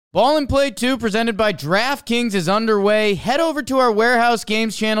Ball and Play 2 presented by DraftKings is underway. Head over to our Warehouse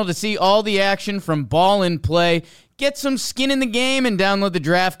Games channel to see all the action from Ball and Play. Get some skin in the game and download the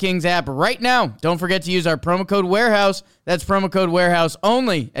DraftKings app right now. Don't forget to use our promo code Warehouse. That's promo code Warehouse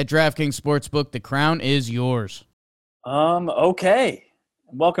only at DraftKings Sportsbook. The crown is yours. Okay.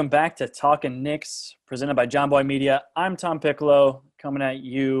 Welcome back to Talkin' Knicks, presented by John Boy Media. I'm Tom Piccolo, coming at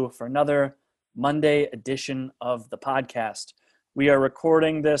you for another Monday edition of the podcast. We are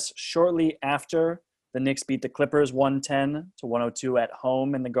recording this shortly after the Knicks beat the Clippers 110-102 at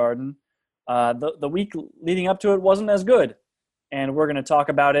home in the Garden. The week leading up to it wasn't as good, and we're going to talk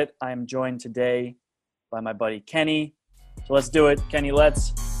about it. I'm joined today by my buddy Kenny. So let's do it. Kenny,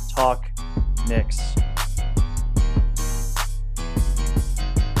 let's talk Knicks.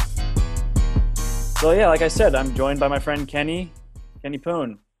 So yeah, like I said, I'm joined by my friend Kenny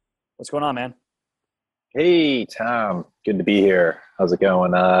Poon. What's going on, man? Hey, Tom. Good to be here. How's it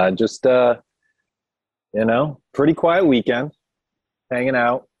going? Pretty quiet weekend. Hanging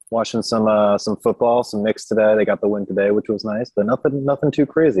out, watching some football, some Knicks today. They got the win today, which was nice, but nothing too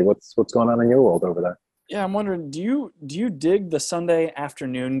crazy. What's going on in your world over there? Yeah, I'm wondering, do you dig the Sunday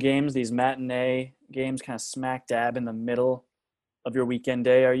afternoon games, these matinee games, kind of smack dab in the middle of your weekend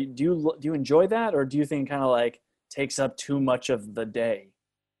day? Do you enjoy that, or do you think kind of like takes up too much of the day?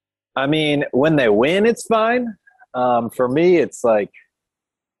 I mean, when they win, it's fine. For me, it's like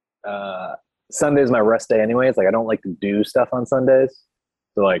Sunday's my rest day anyway. It's like I don't like to do stuff on Sundays.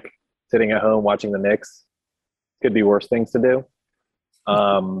 So like sitting at home watching the Knicks could be worse things to do.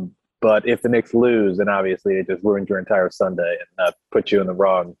 But if the Knicks lose, then obviously it just ruins your entire Sunday and puts you in the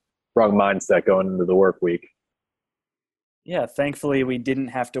wrong mindset going into the work week. Yeah, thankfully we didn't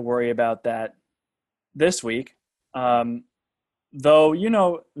have to worry about that this week.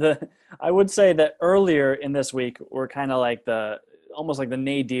 Though, I would say that earlier in this week, we're kind of like almost like the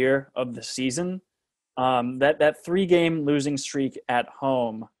nadir of the season. That 3-game losing streak at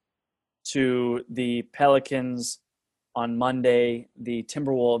home to the Pelicans on Monday, the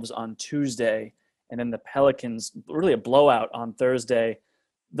Timberwolves on Tuesday, and then the Pelicans, really a blowout on Thursday.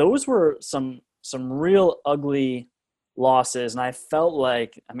 Those were some real ugly losses, and I felt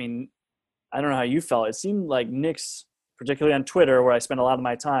like, I don't know how you felt. It seemed like Knicks, particularly on Twitter, where I spend a lot of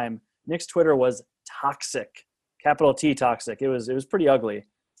my time, Knicks Twitter was toxic, capital T toxic. It was pretty ugly.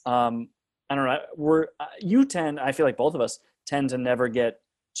 I don't know. I feel like both of us tend to never get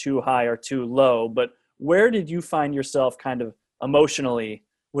too high or too low, but where did you find yourself kind of emotionally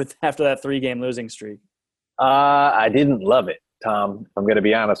after that 3-game losing streak? I didn't love it, Tom. I'm going to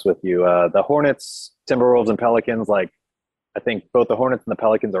be honest with you. The Hornets, Timberwolves, and Pelicans, I think both the Hornets and the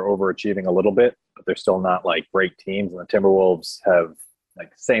Pelicans are overachieving a little bit, but they're still not like great teams. And the Timberwolves have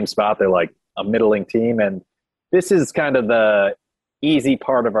like the same spot. They're like a middling team. And this is kind of the easy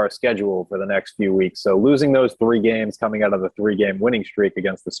part of our schedule for the next few weeks. So losing those 3 games coming out of the 3-game winning streak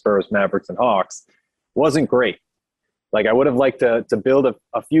against the Spurs, Mavericks, and Hawks wasn't great. Like I would have liked to build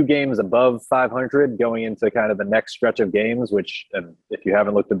a few games above 500 going into kind of the next stretch of games, which if you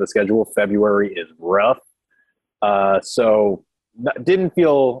haven't looked at the schedule, February is rough. So didn't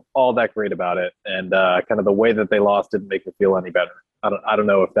feel all that great about it. And kind of the way that they lost didn't make me feel any better. I don't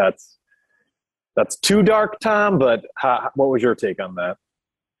know if that's too dark, Tom, but what was your take on that?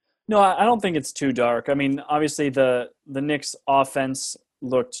 No, I don't think it's too dark. I mean, obviously the Knicks offense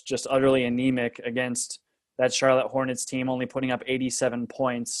looked just utterly anemic against that Charlotte Hornets team, only putting up 87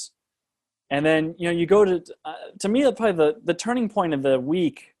 points. And then, you go to me, probably the turning point of the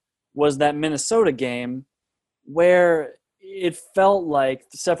week was that Minnesota game, where it felt like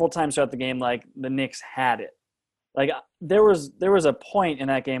several times throughout the game, like the Knicks had it. Like there was a point in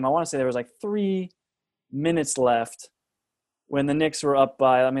that game, I want to say there was like 3 minutes left when the Knicks were up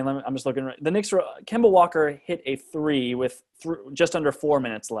by, I'm just looking, Kemba Walker hit a 3 with just under 4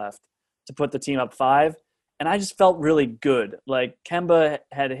 minutes left to put the team up 5. And I just felt really good. Like Kemba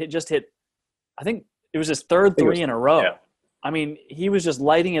had hit, I think it was his 3rd 3 in a row. Yeah. He was just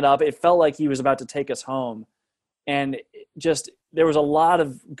lighting it up. It felt like he was about to take us home. And there was a lot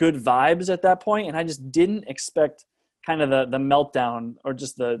of good vibes at that point, and I just didn't expect kind of the meltdown or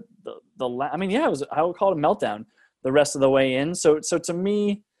just I would call it a meltdown the rest of the way in. So to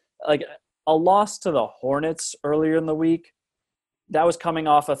me, like a loss to the Hornets earlier in the week, that was coming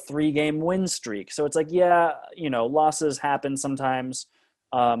off a 3-game win streak. So it's like, losses happen sometimes.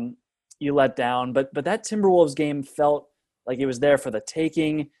 You let down, but that Timberwolves game felt like it was there for the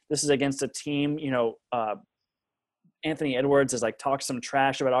taking. This is against a team, Anthony Edwards has talked some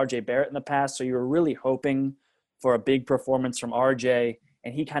trash about RJ Barrett in the past. So you were really hoping for a big performance from RJ,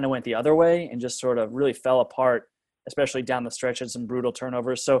 and he kind of went the other way and just sort of really fell apart especially down the stretch, had some brutal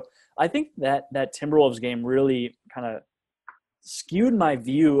turnovers. So I think that Timberwolves game really kind of skewed my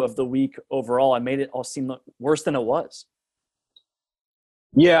view of the week overall. I made it all seem worse than it was.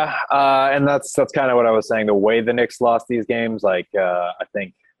 Yeah, and that's kind of what I was saying. The way the Knicks lost these games, I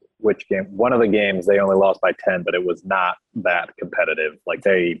think which game? One of the games they only lost by 10, but it was not that competitive.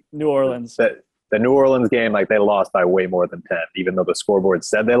 New Orleans. The New Orleans game, they lost by way more than 10, even though the scoreboard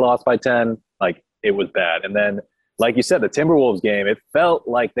said they lost by 10. It was bad. And then, like you said, the Timberwolves game, it felt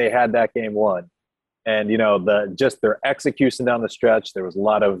like they had that game won. And, just their execution down the stretch, there was a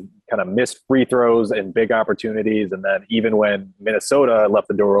lot of kind of missed free throws and big opportunities. And then even when Minnesota left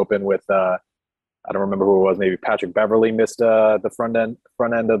the door open with, I don't remember who it was, maybe Patrick Beverly missed the front end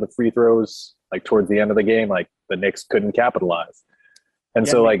of the free throws, towards the end of the game, the Knicks couldn't capitalize. And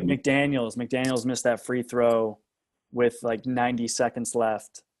yeah, so McDaniels missed that free throw with 90 seconds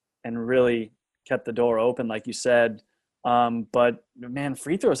left and really kept the door open, like you said. But man,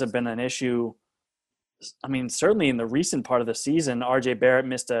 free throws have been an issue. I mean, certainly in the recent part of the season, RJ Barrett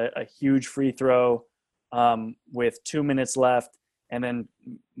missed a huge free throw with 2 minutes left. And then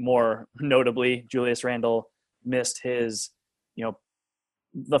more notably, Julius Randle missed his,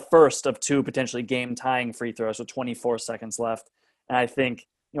 the first of two potentially game tying free throws with 24 seconds left. And I think,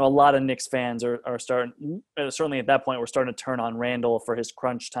 a lot of Knicks fans are starting, certainly at that point, we're starting to turn on Randle for his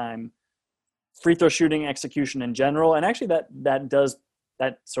crunch time free throw shooting execution in general. And actually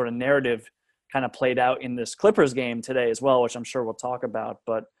that sort of narrative kind of played out in this Clippers game today as well, which I'm sure we'll talk about.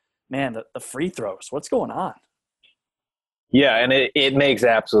 But man, the free throws, what's going on? Yeah, and it makes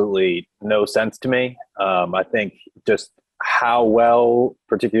absolutely no sense to me. I think just how well,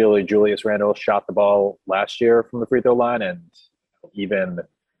 particularly Julius Randle, shot the ball last year from the free throw line, and even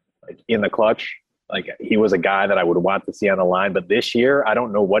in the clutch, he was a guy that I would want to see on the line. But this year, I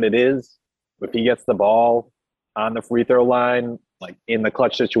don't know what it is. If he gets the ball on the free throw line, in the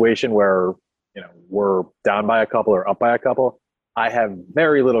clutch situation where we're down by a couple or up by a couple, I have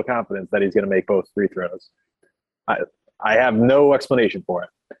very little confidence that he's going to make both free throws. I have no explanation for it.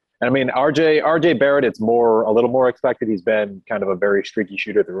 And I mean, RJ Barrett, it's a little more expected. He's been kind of a very streaky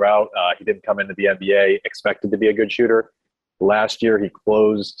shooter throughout. He didn't come into the NBA expected to be a good shooter. Last year, he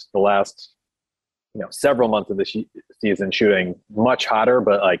closed the last, several months of the season shooting much hotter,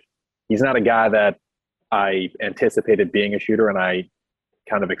 but he's not a guy that I anticipated being a shooter, and I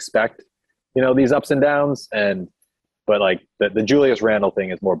kind of expect, these ups and downs. But the Julius Randle thing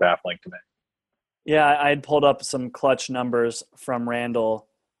is more baffling to me. Yeah, I had pulled up some clutch numbers from Randle.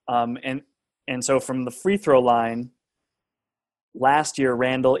 And so from the free throw line, last year,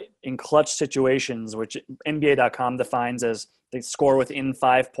 Randle in clutch situations, which NBA.com defines as they score within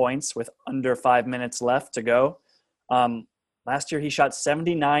 5 points with under 5 minutes left to go. Last year, he shot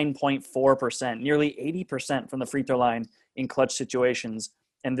 79.4%, nearly 80% from the free throw line in clutch situations.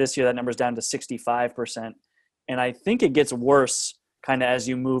 And this year, that number's down to 65%. And I think it gets worse kind of as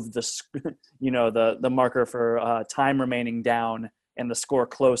you move the marker for time remaining down and the score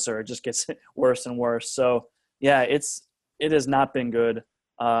closer. It just gets worse and worse. So yeah, it has not been good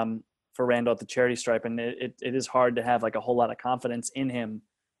for Randle at the charity stripe, and it is hard to have a whole lot of confidence in him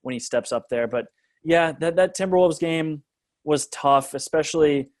when he steps up there. But yeah, that Timberwolves game was tough,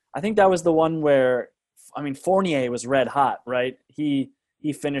 especially I think that was the one where, Fournier was red hot, right? He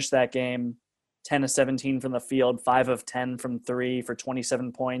finished that game 10 of 17 from the field, 5 of 10 from three for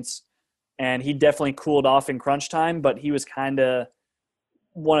 27 points. And he definitely cooled off in crunch time, but he was kind of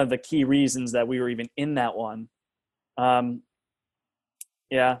one of the key reasons that we were even in that one.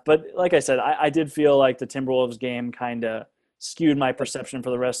 Yeah, but like I said, I did feel like the Timberwolves game kind of skewed my perception for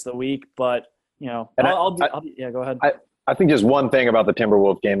the rest of the week. But, go ahead. I think just one thing about the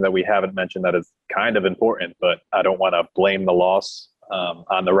Timberwolves game that we haven't mentioned that is kind of important, but I don't want to blame the loss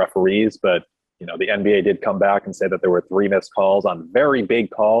on the referees. But, the NBA did come back and say that there were 3 missed calls on very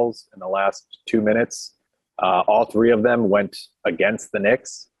big calls in the last 2 minutes. All 3 of them went against the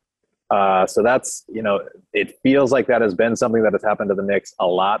Knicks. So that's, it feels like that has been something that has happened to the Knicks a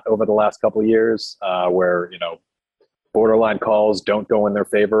lot over the last couple of years, where, borderline calls don't go in their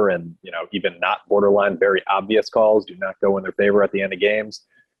favor, and, even not borderline, very obvious calls do not go in their favor at the end of games.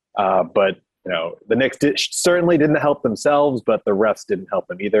 But, the Knicks certainly didn't help themselves, but the refs didn't help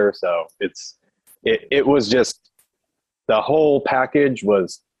them either. So it was just, the whole package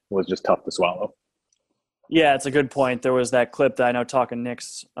was just tough to swallow. Yeah, it's a good point. There was that clip that I know Talking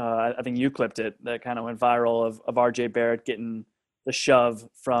Knicks, I think you clipped it, that kind of went viral of RJ Barrett getting the shove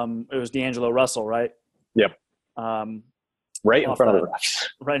from, it was D'Angelo Russell, right? Yep. Right in front of the refs.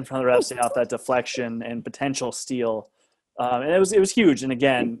 Right in front of the refs, off that deflection and potential steal And it was huge. And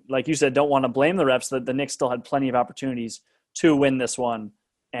again, like you said, don't want to blame the refs. That the Knicks still had plenty of opportunities to win this one,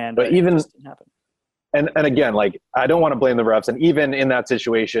 and But it even just didn't happen. and again, like I don't want to blame the refs. And even in that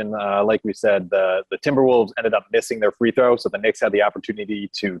situation, like we said, the Timberwolves ended up missing their free throw, so the Knicks had the opportunity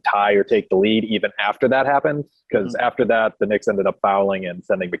to tie or take the lead even after that happened. Because after that, the Knicks ended up fouling and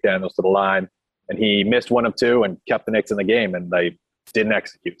sending McDaniels to the line, and he missed one of two and kept the Knicks in the game, and they didn't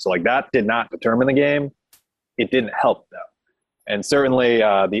execute. So like that did not determine the game. It didn't help though. And certainly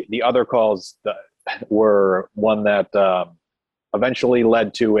the other calls were one that eventually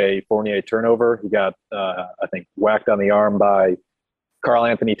led to a Fournier turnover. He got, I think, whacked on the arm by Karl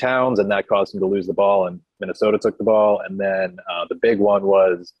Anthony Towns, and that caused him to lose the ball, and Minnesota took the ball. And then the big one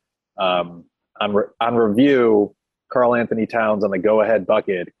was on review, Karl Anthony Towns on the go-ahead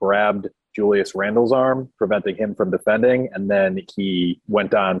bucket grabbed Julius Randle's arm, preventing him from defending, and then he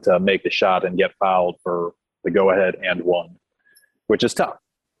went on to make the shot and get fouled for the go-ahead and one, which is tough.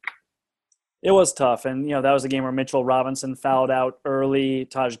 It was tough, and that was a game where Mitchell Robinson fouled out early.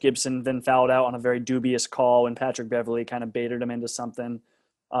 Taj Gibson then fouled out on a very dubious call when Patrick Beverley kind of baited him into something,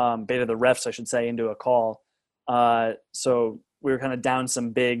 baited the refs, I should say, into a call. So we were kind of down some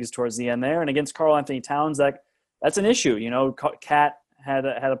bigs towards the end there, and against Karl Anthony Towns, that's an issue. Cat had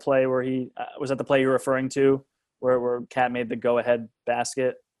a play where he was that the play you're referring to, where Cat made the go-ahead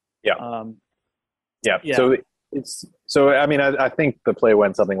basket. Yeah. Yeah. So I mean, I think the play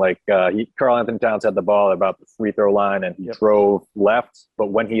went something like Karl Anthony Towns had the ball at about the free throw line, and he drove left. But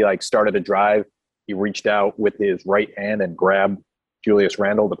when he started to drive, he reached out with his right hand and grabbed Julius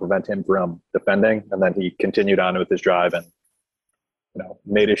Randle to prevent him from defending, and then he continued on with his drive and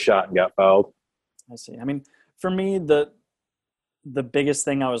made his shot and got fouled. I see. I mean, for me, the biggest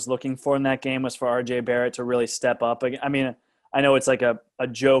thing I was looking for in that game was for RJ Barrett to really step up. I mean, I know it's like a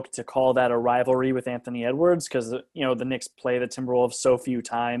joke to call that a rivalry with Anthony Edwards because, the Knicks play the Timberwolves so few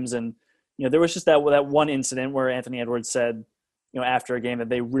times. And, there was just that one incident where Anthony Edwards said, after a game that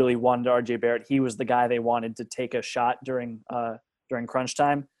they really wanted RJ Barrett. He was the guy they wanted to take a shot during crunch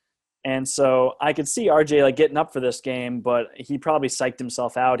time. And so I could see RJ getting up for this game, but he probably psyched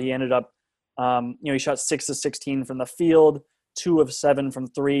himself out. He ended up, he shot 6 of 16 from the field, 2 of 7 from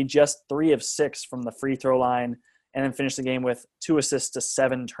 3, just 3 of 6 from the free throw line, and then finished the game with 2 assists to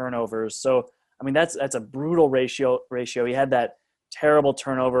 7 turnovers. So, I mean, that's a brutal ratio. He had that terrible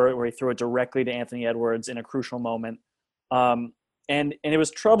turnover where he threw it directly to Anthony Edwards in a crucial moment. And it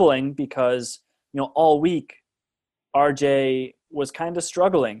was troubling because, all week RJ was kind of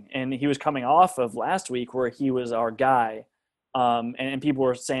struggling, and he was coming off of last week where he was our guy. And people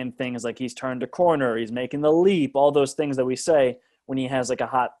were saying things like he's turned a corner, he's making the leap, all those things that we say when he has a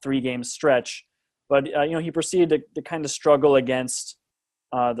hot 3-game stretch. But, he proceeded to kind of struggle against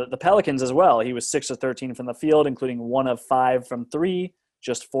the Pelicans as well. He was 6 of 13 from the field, including 1 of 5 from 3,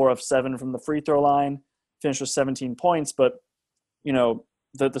 just 4 of 7 from the free throw line, finished with 17 points. But,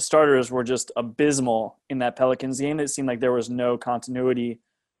 the starters were just abysmal in that Pelicans game. It seemed like there was no continuity.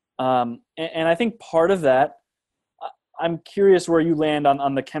 And I think part of that, I'm curious where you land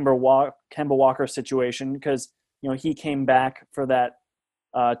on the Kemba Walker situation because, he came back for that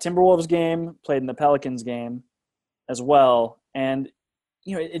Timberwolves game, played in the Pelicans game as well. And,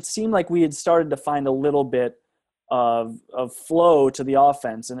 it seemed like we had started to find a little bit of flow to the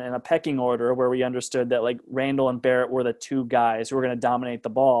offense and a pecking order where we understood that Randle and Barrett were the 2 guys who were going to dominate the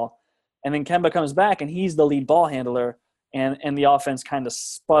ball. And then Kemba comes back and he's the lead ball handler and the offense kind of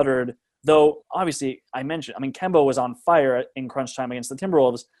sputtered. Though obviously Kemba was on fire in crunch time against the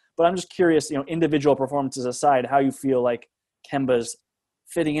Timberwolves, but I'm just curious, individual performances aside, how you feel like Kemba's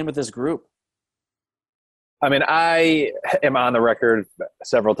fitting in with this group. I mean, I am on the record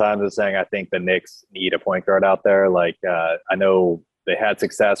several times as saying I think the Knicks need a point guard out there. I know they had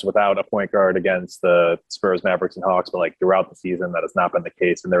success without a point guard against the Spurs, Mavericks, and Hawks, but throughout the season that has not been the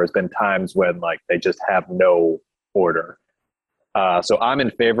case. And there has been times when they just have no order. So I'm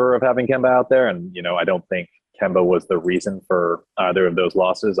in favor of having Kemba out there. And, I don't think Kemba was the reason for either of those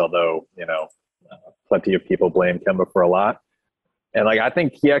losses, although, plenty of people blame Kemba for a lot. And I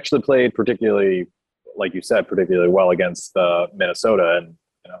think he actually played particularly, like you said, particularly well against Minnesota. And,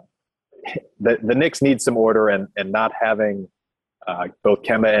 the Knicks need some order and not having both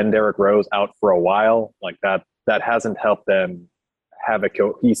Kemba and Derrick Rose out for a while, that hasn't helped them have a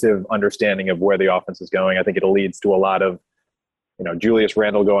cohesive understanding of where the offense is going. I think it leads to a lot of, Julius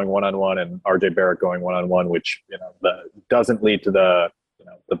Randle going one-on-one and RJ Barrett going one-on-one, which, doesn't lead to the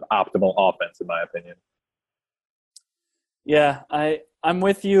optimal offense, in my opinion. Yeah, I'm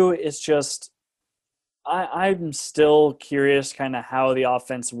with you. It's just, I'm still curious kind of how the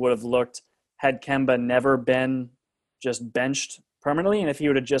offense would have looked had Kemba never been just benched permanently. And if he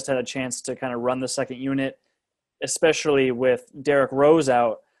would have just had a chance to kind of run the second unit, especially with Derrick Rose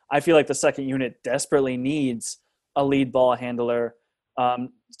out, I feel like the second unit desperately needs a lead ball handler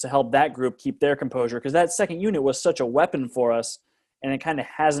to help that group keep their composure, because that second unit was such a weapon for us, and it kind of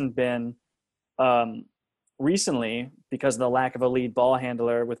hasn't been recently because of the lack of a lead ball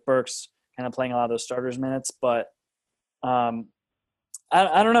handler, with Burks kind of playing a lot of those starters minutes. But I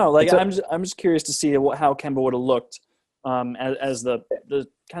don't know. Like I'm just curious to see how Kemba would have looked as the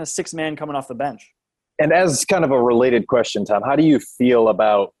kind of sixth man coming off the bench. And as kind of a related question, Tom, how do you feel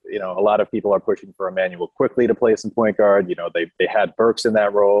about, a lot of people are pushing for Emmanuel Quickly to play some point guard. They had Burks in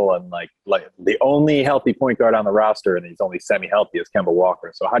that role, and like the only healthy point guard on the roster, and he's only semi-healthy, is Kemba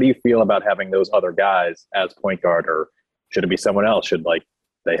Walker. So how do you feel about having those other guys as point guard, or should it be someone else? Should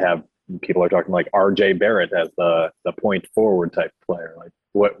they have, people are talking like RJ Barrett as the point forward type player? Like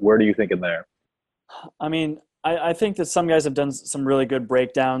where do you think in there? I mean, I think that some guys have done some really good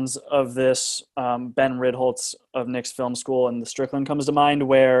breakdowns of this. Ben Ridholtz of Knicks Film School and the Strickland comes to mind,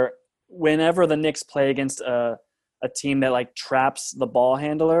 where whenever the Knicks play against a team that like traps the ball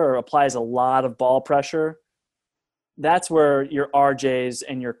handler or applies a lot of ball pressure, that's where your RJs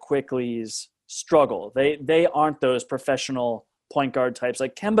and your Quicklies struggle. They aren't those professional point guard types.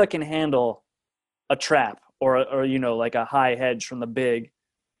 Like Kemba can handle a trap or like a high hedge from the big,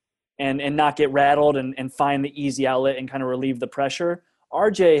 and not get rattled and find the easy outlet and kind of relieve the pressure.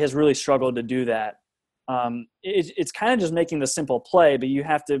 RJ has really struggled to do that. It's kind of just making the simple play, but you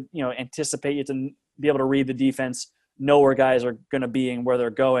have to, anticipate, you have to be able to read the defense, know where guys are going to be and where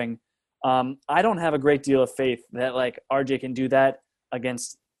they're going. I don't have a great deal of faith that like RJ can do that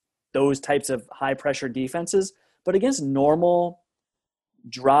against those types of high pressure defenses, but against normal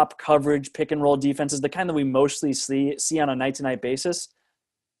drop coverage, pick and roll defenses, the kind that we mostly see on a night to night basis,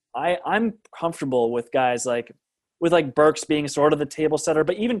 I'm comfortable with guys with Burks being sort of the table setter,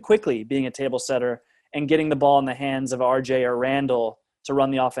 but even Quickly being a table setter and getting the ball in the hands of RJ or Randall to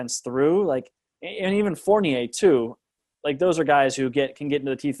run the offense through, and even Fournier too. Like those are guys who can get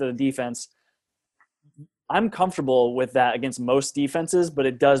into the teeth of the defense. I'm comfortable with that against most defenses, but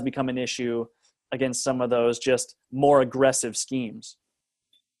it does become an issue against some of those just more aggressive schemes.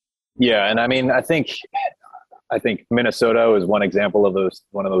 Yeah, and I mean, I think Minnesota is one example of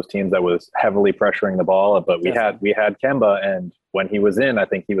one of those teams that was heavily pressuring the ball. But we had Kemba, and when he was in, I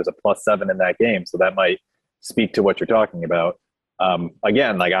think he was a +7 in that game. So that might speak to what you're talking about.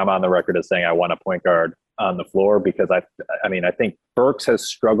 Again, I'm on the record as saying I want a point guard on the floor, because I think Burks has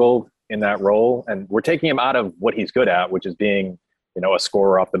struggled in that role, and we're taking him out of what he's good at, which is being, a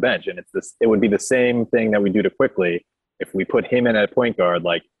scorer off the bench. And it would be the same thing that we do to Quickly if we put him in at point guard.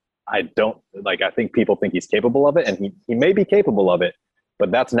 I think people think he's capable of it, and he may be capable of it, but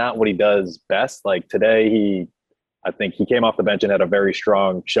that's not what he does best. Like today, I think he came off the bench and had a very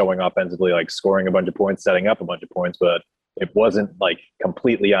strong showing offensively, scoring a bunch of points, setting up a bunch of points, but it wasn't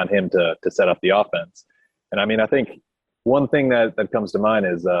completely on him to set up the offense. And I mean, I think one thing that comes to mind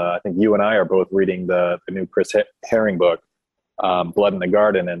is I think you and I are both reading the new Chris Herring book, Blood in the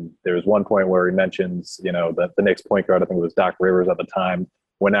Garden. And there's one point where he mentions, that the Knicks point guard, I think it was Doc Rivers at the time,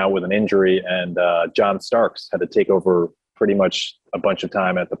 went out with an injury, and John Starks had to take over pretty much a bunch of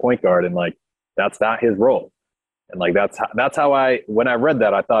time at the point guard. And that's not his role. And that's how when I read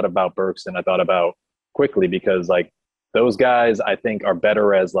that, I thought about Burks and I thought about Quickly, because those guys I think are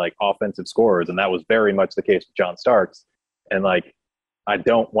better as offensive scorers. And that was very much the case with John Starks. And I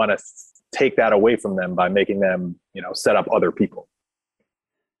don't want to take that away from them by making them, set up other people.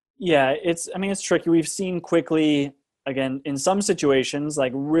 Yeah, it's tricky. We've seen Quickly, again, in some situations,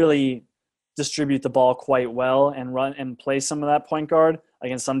 really distribute the ball quite well and run and play some of that point guard.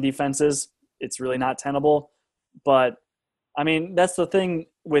 Against some defenses, it's really not tenable. But I mean, that's the thing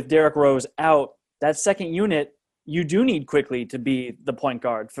with Derrick Rose out. That second unit, you do need Quickly to be the point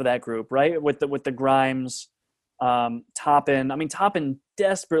guard for that group, right? With the Grimes, Toppin. I mean, Toppin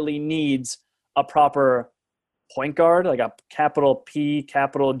desperately needs a proper point guard, like a capital P,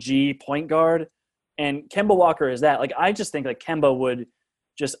 capital G point guard. And Kemba Walker is that. I just think Kemba would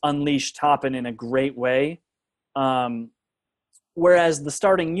just unleash Toppin in a great way. Whereas the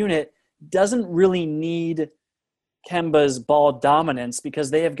starting unit doesn't really need Kemba's ball dominance,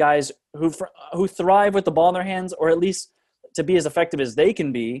 because they have guys who thrive with the ball in their hands, or at least to be as effective as they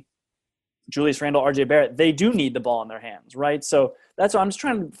can be. Julius Randle, RJ Barrett, they do need the ball in their hands, right? So that's why I'm just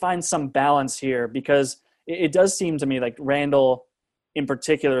trying to find some balance here, because it does seem to me like Randle in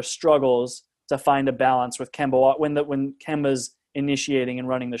particular struggles to find a balance with Kemba. When Kemba's initiating and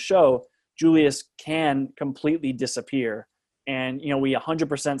running the show, Julius can completely disappear. And, we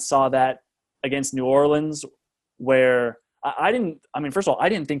 100% saw that against New Orleans where I didn't. I mean, first of all, I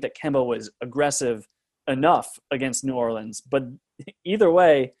didn't think that Kemba was aggressive enough against New Orleans. But either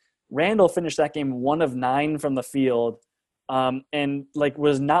way, Randall finished that game 1 of 9 from the field, and like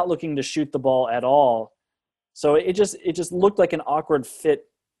was not looking to shoot the ball at all. So it just looked like an awkward fit.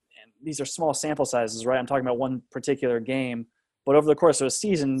 And these are small sample sizes, right? I'm talking about one particular game, but over the course of a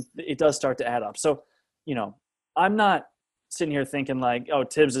season, it does start to add up. So, I'm not sitting here thinking like, oh,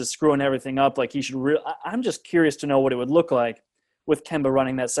 Tibbs is screwing everything up. Like he should. I'm just curious to know what it would look like with Kemba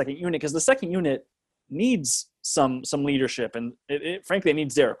running that second unit, because the second unit needs some leadership, and frankly, it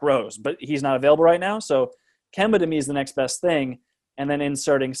needs Derrick Rose, but he's not available right now. So Kemba to me is the next best thing, and then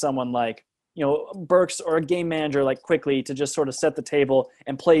inserting someone like Burks or a game manager like quickly to just sort of set the table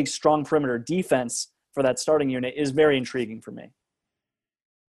and play strong perimeter defense for that starting unit is very intriguing for me.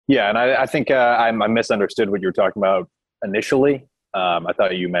 Yeah, and I think I misunderstood what you were talking about initially. I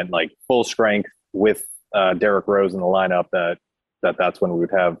thought you meant like full strength with Derrick Rose in the lineup. That's when we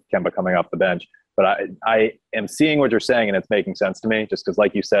would have Kemba coming off the bench. But I am seeing what you're saying, and it's making sense to me. Just because,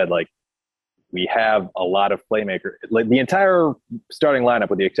 like you said, like we have a lot of playmakers. Like the entire starting lineup,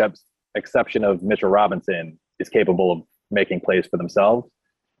 with the exception of Mitchell Robinson, is capable of making plays for themselves.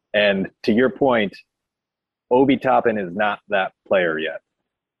 And to your point, Obi Toppin is not that player yet.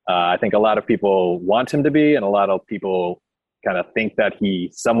 I think a lot of people want him to be, and a lot of people kind of think that he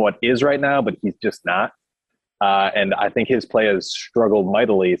somewhat is right now, but he's just not. And I think his play has struggled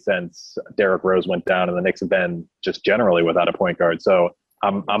mightily since Derrick Rose went down, and the Knicks have been just generally without a point guard. So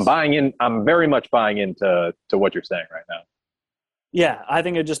I'm buying in. I'm very much buying into what you're saying right now. Yeah, I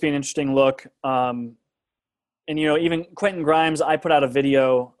think it'd just be an interesting look. And even Quentin Grimes, I put out a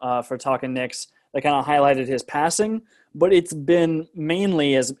video for Talking Knicks that kind of highlighted his passing, but it's been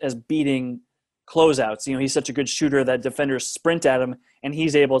mainly as beating closeouts. He's such a good shooter that defenders sprint at him, and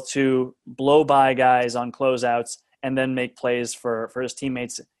he's able to blow by guys on closeouts and then make plays for his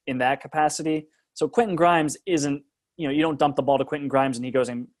teammates in that capacity. So Quentin Grimes isn't, you don't dump the ball to Quentin Grimes and he goes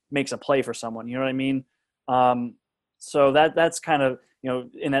and makes a play for someone. You know what I mean? So that's kind of,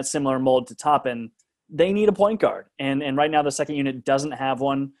 in that similar mold to Toppin. They need a point guard. And right now the second unit doesn't have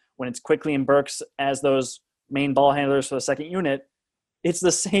one. When it's Quickly and Burks as those main ball handlers for the second unit, it's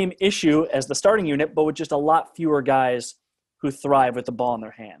the same issue as the starting unit, but with just a lot fewer guys who thrive with the ball in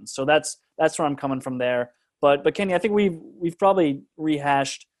their hands. So that's where I'm coming from there. But Kenny, I think we've probably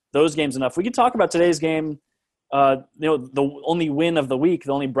rehashed those games enough. We could talk about today's game. The only win of the week,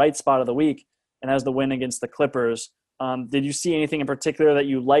 the only bright spot of the week, and that was the win against the Clippers. Did you see anything in particular that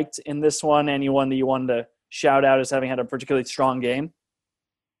you liked in this one? Anyone that you wanted to shout out as having had a particularly strong game?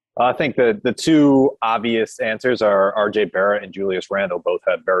 I think the two obvious answers are R.J. Barrett and Julius Randle. Both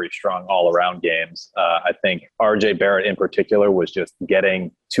had very strong all-around games. I think R.J. Barrett in particular was just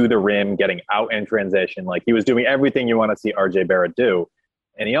getting to the rim, getting out in transition. Like he was doing everything you want to see R.J. Barrett do.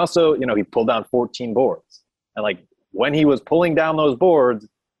 And he also, he pulled down 14 boards. And like when he was pulling down those boards,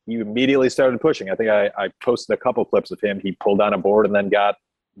 he immediately started pushing. I think I posted a couple clips of him. He pulled down a board and then got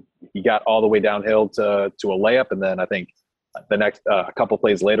all the way downhill to a layup. And then I think the next a couple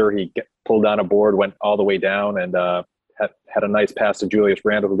plays later, he pulled down a board, went all the way down, and had a nice pass to Julius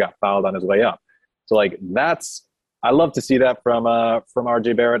Randle, who got fouled on his way up. So like I love to see that from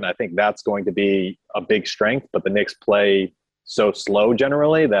R.J. Barrett, and I think that's going to be a big strength. But the Knicks play so slow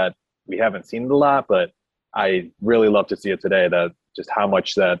generally that we haven't seen it a lot. But I really love to see it today. That just how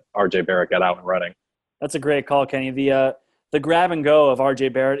much that R.J. Barrett got out and running. That's a great call, Kenny. The grab and go of R.J.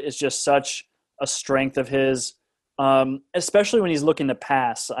 Barrett is just such a strength of his. Especially when he's looking to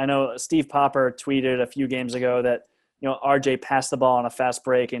pass. I know Steve Popper tweeted a few games ago that, RJ passed the ball on a fast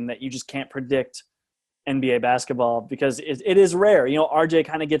break and that you just can't predict NBA basketball because it is rare. RJ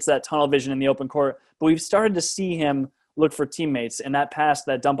kind of gets that tunnel vision in the open court, but we've started to see him look for teammates, and that pass,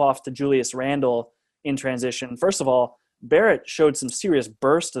 that dump off to Julius Randle in transition. First of all, Barrett showed some serious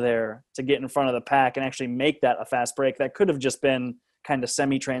burst there to get in front of the pack and actually make that a fast break. That could have just been kind of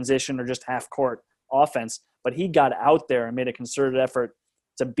semi-transition or just half-court offense. But he got out there and made a concerted effort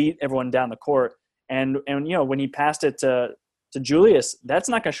to beat everyone down the court. And when he passed it to Julius, that's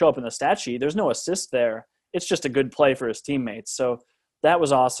not going to show up in the stat sheet. There's no assist there. It's just a good play for his teammates. So that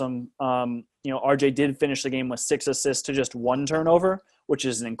was awesome. RJ did finish the game with 6 assists to just 1 turnover, which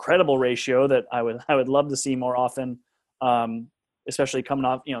is an incredible ratio that I would love to see more often, especially coming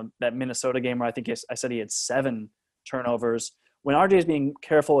off that Minnesota game where I think I said he had 7 turnovers. When RJ is being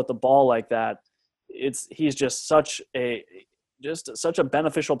careful with the ball like that, he's just such a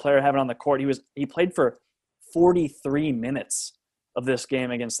beneficial player having on the court. He played for 43 minutes of this game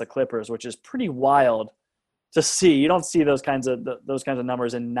against the Clippers, which is pretty wild to see. You don't see those kinds of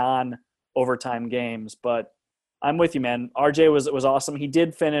numbers in non-overtime games, but I'm with you, man. RJ was awesome. He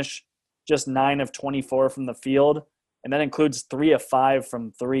did finish just 9 of 24 from the field, and that includes 3 of 5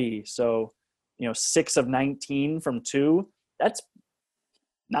 from 3. So, 6 of 19 from 2. That's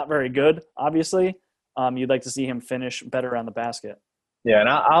not very good, obviously. You'd like to see him finish better around the basket. Yeah, and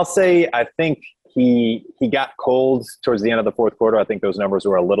I'll say I think he got cold towards the end of the fourth quarter. I think those numbers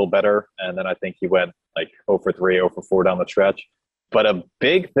were a little better, and then I think he went like 0 for 3, 0 for 4 down the stretch. But a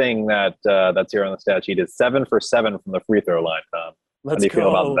big thing that's here on the stat sheet is 7 for 7 from the free throw line, Tom. How do you feel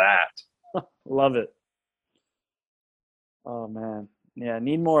about that? Love it. Oh, man. Yeah,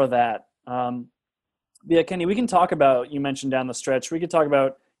 need more of that. Yeah, Kenny, we can talk about, you mentioned down the stretch, we could talk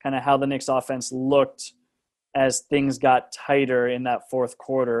about kind of how the Knicks offense looked as things got tighter in that fourth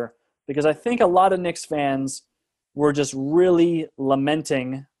quarter, because I think a lot of Knicks fans were just really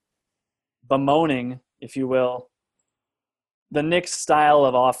lamenting, bemoaning, if you will, the Knicks style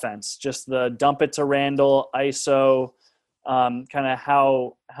of offense, just the dump it to Randall, ISO, kind of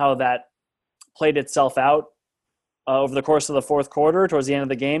how that played itself out over the course of the fourth quarter towards the end of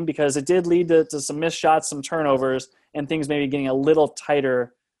the game, because it did lead to some missed shots, some turnovers, and things maybe getting a little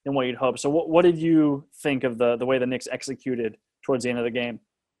tighter than what you'd hope. So what did you think of the way the Knicks executed towards the end of the game?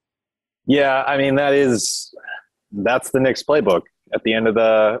 Yeah, I mean that's the Knicks playbook. At the end of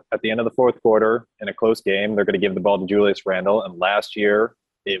the fourth quarter in a close game, they're going to give the ball to Julius Randle, and last year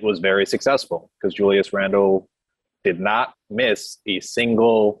it was very successful because Julius Randle did not miss a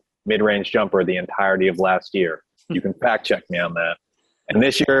single mid-range jumper the entirety of last year. You can fact check me on that. And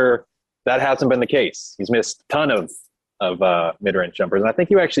this year, that hasn't been the case. He's missed a ton of mid-range jumpers. And I think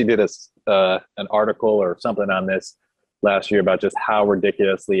you actually did an article or something on this last year about just how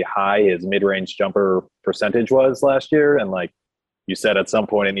ridiculously high his mid-range jumper percentage was last year. And like you said, at some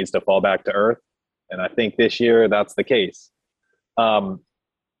point it needs to fall back to earth. And I think this year that's the case.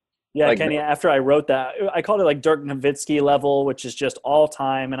 Yeah, Kenny, after I wrote that, I called it like Dirk Nowitzki level, which is just all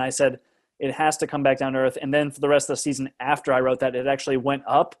time. And I said, it has to come back down to earth. And then for the rest of the season after I wrote that, it actually went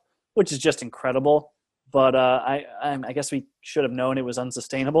up, which is just incredible. But I guess we should have known it was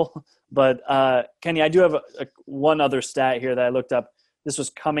unsustainable. But Kenny, I do have one other stat here that I looked up. This was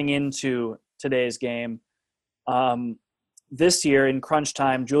coming into today's game. This year in crunch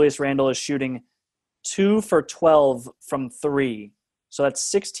time, Julius Randle is shooting 2 for 12 from 3. So that's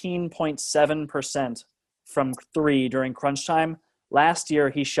 16.7% from 3 during crunch time. Last year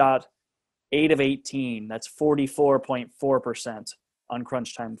he shot 8 of 18. That's 44.4% on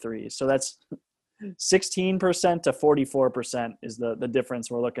crunch time threes. So that's 16% to 44% is the difference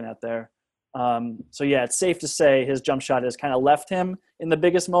we're looking at there. So yeah, it's safe to say his jump shot has kind of left him in the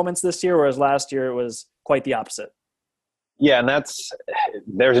biggest moments this year, whereas last year it was quite the opposite. Yeah, and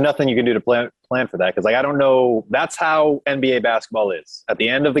there's nothing you can do to plan for that, because I don't know. That's how NBA basketball is. At the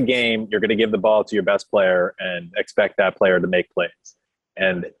end of the game, you're going to give the ball to your best player and expect that player to make plays.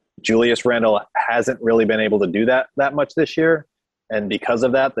 And Julius Randle hasn't really been able to do that much this year. And because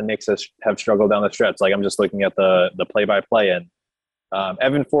of that, the Knicks have struggled down the stretch. Like I'm just looking at the play-by-play, and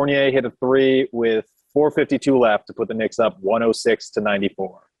Evan Fournier hit a 3 with 4:52 left to put the Knicks up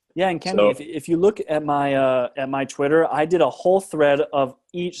 106-94. Yeah, and Kenny, if you look at my Twitter, I did a whole thread of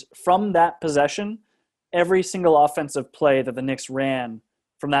each from that possession, every single offensive play that the Knicks ran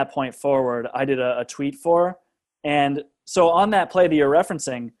from that point forward. I did a tweet for, and so on that play that you're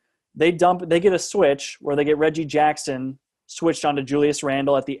referencing, they get a switch where they get Reggie Jackson switched onto Julius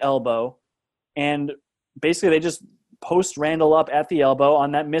Randle at the elbow, and basically they just post Randle up at the elbow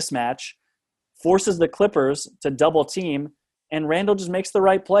on that mismatch, forces the Clippers to double team. And Randle just makes the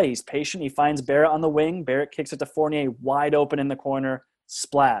right play. He's patient. He finds Barrett on the wing. Barrett kicks it to Fournier wide open in the corner.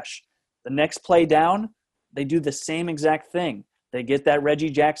 Splash. The next play down, they do the same exact thing. They get that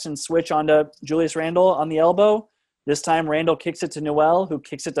Reggie Jackson switch onto Julius Randle on the elbow. This time Randle kicks it to Noel, who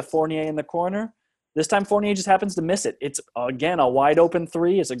kicks it to Fournier in the corner. This time Fournier just happens to miss it. It's, again, a wide open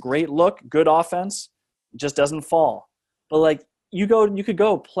 3. It's a great look, good offense. It just doesn't fall. But, like, you could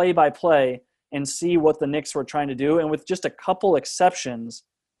go play by play and see what the Knicks were trying to do. And with just a couple exceptions,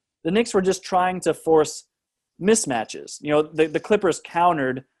 the Knicks were just trying to force mismatches. The Clippers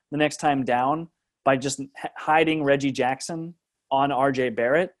countered the next time down by just hiding Reggie Jackson on RJ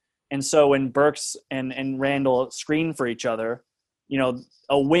Barrett. And so when Burks and Randle screen for each other,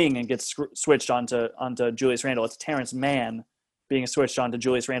 a wing and gets switched onto Julius Randle. It's Terrence Mann being switched onto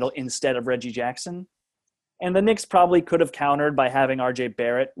Julius Randle instead of Reggie Jackson. And the Knicks probably could have countered by having RJ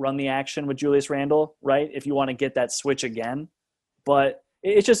Barrett run the action with Julius Randle, right? If you want to get that switch again. But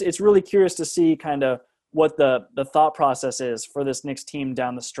it's really curious to see kind of what the thought process is for this Knicks team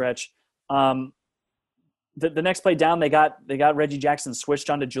down the stretch. the next play down, they got Reggie Jackson switched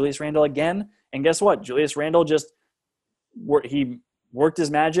onto Julius Randle again, and guess what? Julius Randle he worked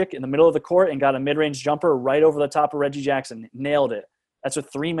his magic in the middle of the court and got a mid-range jumper right over the top of Reggie Jackson. Nailed it. That's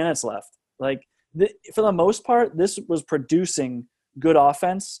with 3 minutes left. Like, for the most part, this was producing good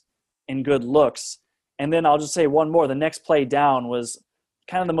offense and good looks. And then I'll just say one more. The next play down was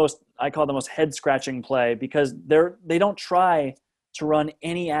kind of I call the most head-scratching play, because they don't try to run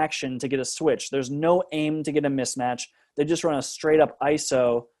any action to get a switch. There's no aim to get a mismatch. They just run a straight-up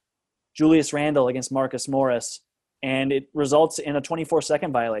ISO Julius Randle against Marcus Morris, and it results in a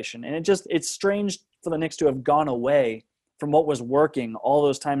 24-second violation. And it's strange for the Knicks to have gone away from what was working all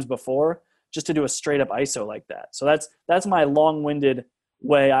those times before just to do a straight-up ISO like that. So that's my long-winded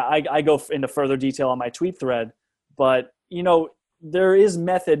way. I go into further detail on my tweet thread. But, there is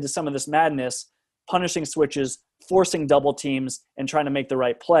method to some of this madness, punishing switches, forcing double teams, and trying to make the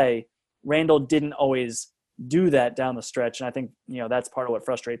right play. Randall didn't always do that down the stretch, and I think that's part of what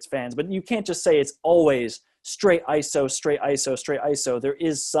frustrates fans. But you can't just say it's always straight ISO, straight ISO, straight ISO. There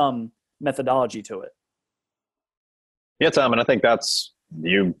is some methodology to it. Yeah, Tom, and I think that's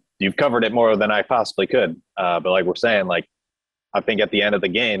you've covered it more than I possibly could. But like we're saying, like, I think at the end of the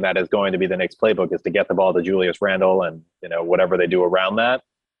game, that is going to be the Knicks playbook, is to get the ball to Julius Randle, and whatever they do around that,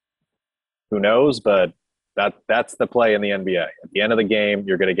 who knows? But that's the play in the NBA. At the end of the game,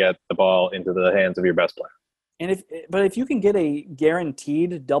 you're going to get the ball into the hands of your best player. And if you can get a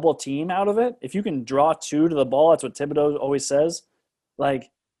guaranteed double team out of it, if you can draw two to the ball, that's what Thibodeau always says.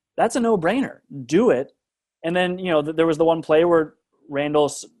 Like, that's a no-brainer. Do it. And then there was the one play where Randall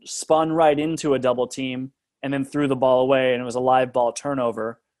spun right into a double team and then threw the ball away, and it was a live ball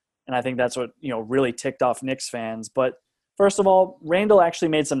turnover. And I think that's what really ticked off Knicks fans. But first of all, Randall actually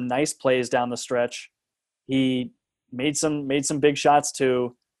made some nice plays down the stretch. He made some big shots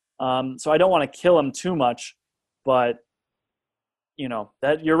too. So I don't want to kill him too much, but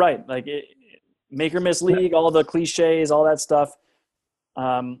that you're right. Like, make or miss league, all the cliches, all that stuff.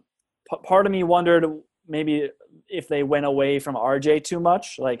 Part of me wondered maybe if they went away from RJ too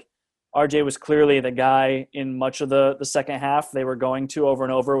much. Like, RJ was clearly the guy in much of the second half they were going to over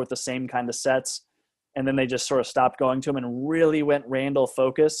and over with the same kind of sets. And then they just sort of stopped going to him and really went Randall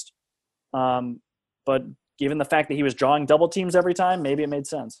focused. But given the fact that he was drawing double teams every time, maybe it made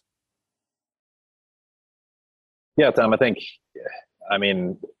sense. Yeah, Tom, I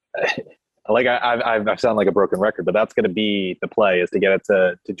sound like a broken record, but that's going to be the play, is to get it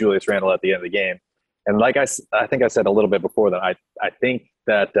to Julius Randle at the end of the game. And like I think I said a little bit before that, I think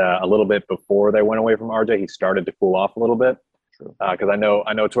that a little bit before they went away from RJ, he started to cool off a little bit. Because I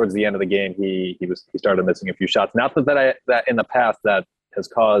know towards the end of the game he started missing a few shots. Not that in the past that has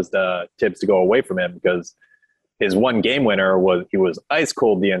caused Tibbs to go away from him, because his one game winner he was ice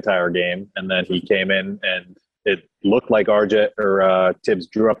cold the entire game, and then he came in and it looked like RJ or Tibbs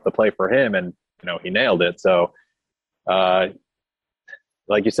drew up the play for him, and he nailed it. So,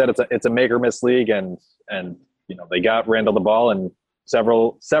 like you said, it's a make or miss league, and they got Randall the ball, and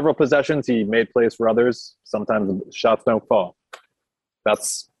several possessions he made plays for others. Sometimes shots don't fall.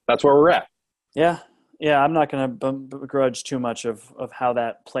 That's where we're at. Yeah. I'm not going to begrudge too much of how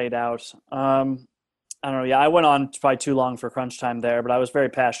that played out. I don't know. Yeah, I went on probably too long for crunch time there, but I was very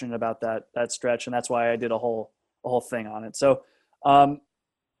passionate about that stretch, and that's why I did a whole thing on it. So, a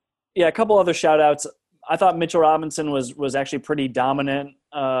couple other shout outs. I thought Mitchell Robinson was actually pretty dominant,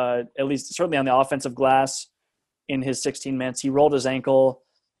 at least certainly on the offensive glass in his 16 minutes. He rolled his ankle.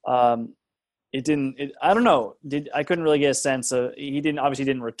 I don't know. I couldn't really get a sense of, he obviously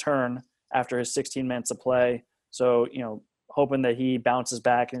didn't return after his 16 minutes of play. So, hoping that he bounces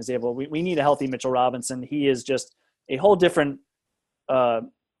back and is able, we need a healthy Mitchell Robinson. He is just a whole different,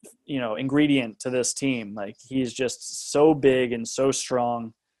 ingredient to this team. Like, he's just so big and so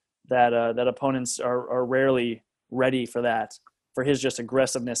strong that opponents are rarely ready for his just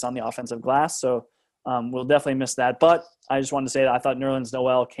aggressiveness on the offensive glass. So we'll definitely miss that. But I just wanted to say that I thought Nerlens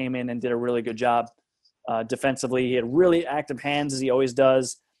Noel came in and did a really good job defensively. He had really active hands, as he always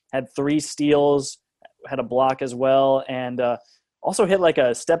does, had 3 steals, had a block as well, and also hit like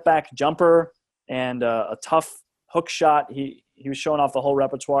a step back jumper and a tough hook shot. He was showing off the whole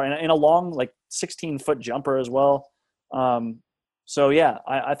repertoire, and a long, like 16-foot jumper as well.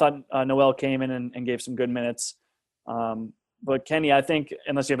 I thought Noel came in and gave some good minutes. But Kenny, I think,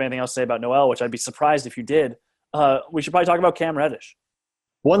 unless you have anything else to say about Noel, which I'd be surprised if you did, we should probably talk about Cam Reddish.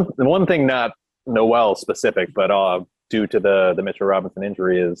 One thing, not Noel specific, but due to the Mitchell Robinson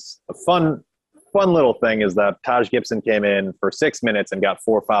injury, is a fun little thing is that Taj Gibson came in for 6 minutes and got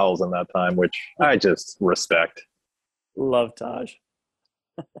 4 fouls in that time, which I just respect. Love Taj.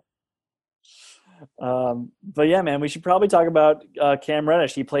 But yeah, man, we should probably talk about Cam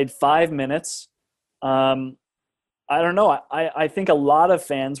Reddish. He played 5 minutes. I don't know. I think a lot of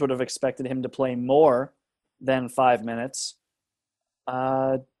fans would have expected him to play more than 5 minutes.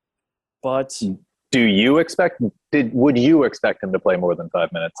 But would you expect him to play more than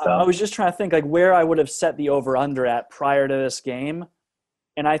 5 minutes, Tom? I was just trying to think like where I would have set the over-under at prior to this game.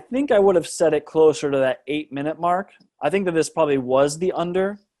 And I think I would have set it closer to that 8-minute mark. I think that this probably was the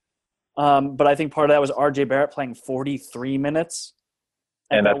under. But I think part of that was RJ Barrett playing 43 minutes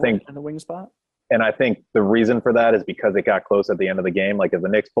and I think in the wing spot. And I think the reason for that is because it got close at the end of the game. Like if the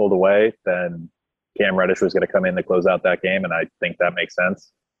Knicks pulled away, then Cam Reddish was going to come in to close out that game, and I think that makes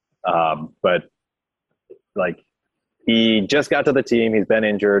sense. But like he just got to the team, he's been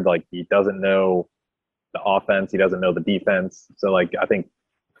injured. Like he doesn't know the offense, he doesn't know the defense. So like I think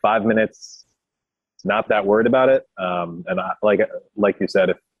 5 minutes, not that worried about it. And I, like you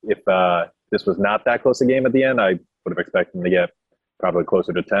said, if this was not that close a game at the end, I would have expected him to get probably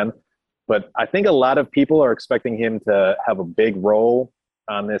closer to 10. But I think a lot of people are expecting him to have a big role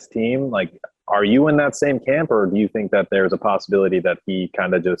on this team. Like, are you in that same camp, or do you think that there's a possibility that he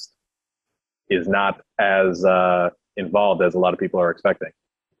kind of just is not as involved as a lot of people are expecting?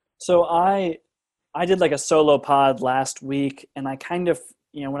 So I did like a solo pod last week, and I kind of,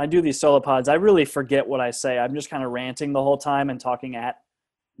 when I do these solo pods, I really forget what I say. I'm just kind of ranting the whole time and talking at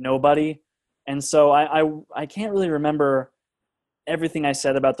nobody. And so I can't really remember everything I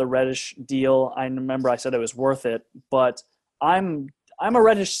said about the Reddish deal. I remember I said it was worth it, but I'm a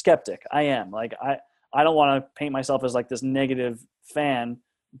Reddish skeptic. I am. Like I don't want to paint myself as like this negative fan,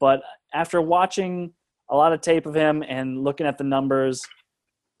 but after watching a lot of tape of him and looking at the numbers,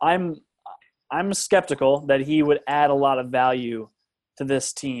 I'm skeptical that he would add a lot of value to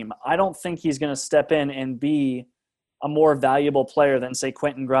this team. I don't think he's going to step in and be a more valuable player than, say,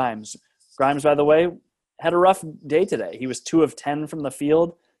 Quentin Grimes. Grimes, by the way, had a rough day today. He was 2 of 10 from the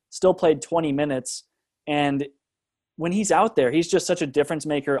field, still played 20 minutes. And when he's out there, he's just such a difference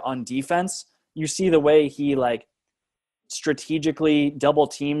maker on defense. You see the way he like strategically double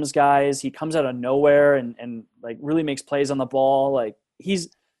teams guys. He comes out of nowhere and like really makes plays on the ball. Like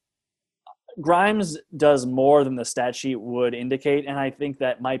Grimes does more than the stat sheet would indicate. And I think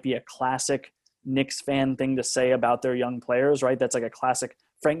that might be a classic Knicks fan thing to say about their young players, right? That's like a classic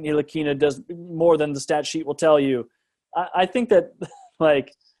Frank Ntilikina does more than the stat sheet will tell you. I think that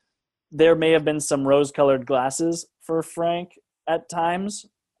like there may have been some rose-colored glasses for Frank at times.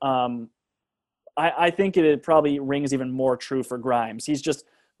 I think it probably rings even more true for Grimes. He's just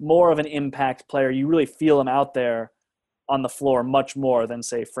more of an impact player. You really feel him out there on the floor much more than,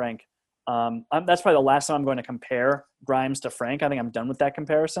 say, Frank. That's probably the last time I'm going to compare Grimes to Frank. I think I'm done with that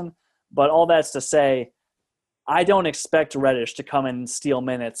comparison. But all that's to say, I don't expect Reddish to come and steal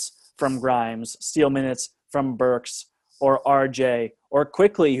minutes from Grimes, steal minutes from Burks or RJ or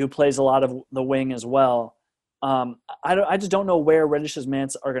Quickly, who plays a lot of the wing as well. I just don't know where Reddish's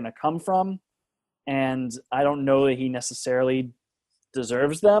minutes are going to come from, and I don't know that he necessarily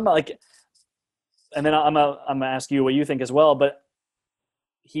deserves them. Like, and then I'm gonna ask you what you think as well. But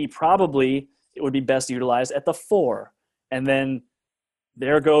he probably it would be best utilized at the 4, and then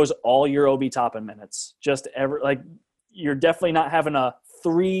there goes all your Obi Toppin minutes. You're definitely not having a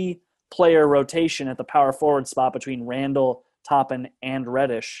 3-player rotation at the power forward spot between Randall, Toppin, and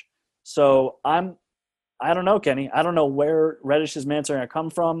Reddish. So I don't know, Kenny. I don't know where Reddish's minutes are going to come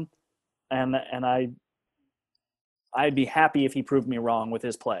from, and I'd be happy if he proved me wrong with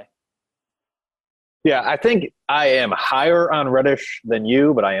his play. Yeah, I think I am higher on Reddish than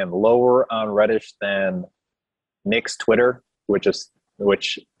you, but I am lower on Reddish than Knicks Twitter, which that's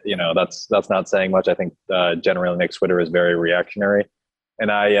not saying much. I think generally Knicks Twitter is very reactionary.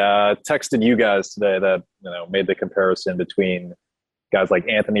 And I texted you guys today that made the comparison between guys like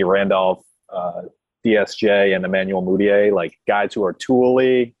Anthony Randolph, DSJ, and Emmanuel Mudiay, like guys who are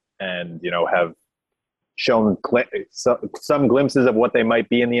tooly and have shown some glimpses of what they might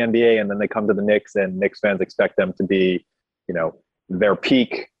be in the NBA, and then they come to the Knicks, and Knicks fans expect them to be, their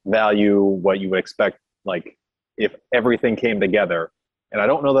peak value, what you would expect, like if everything came together. And I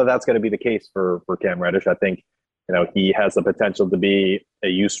don't know that that's going to be the case for Cam Reddish. I think, he has the potential to be a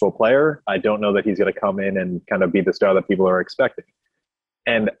useful player. I don't know that he's going to come in and kind of be the star that people are expecting.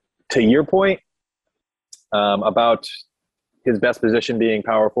 And to your point about his best position being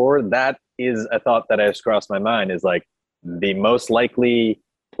power forward, that is a thought that has crossed my mind, is like the most likely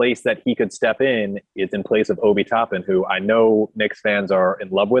place that he could step in is in place of Obi Toppin, who I know Knicks fans are in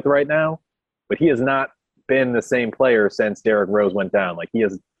love with right now, but he has not been the same player since Derrick Rose went down. Like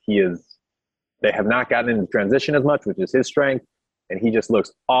they have not gotten into transition as much, which is his strength, and he just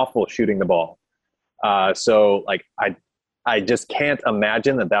looks awful shooting the ball. So like I just can't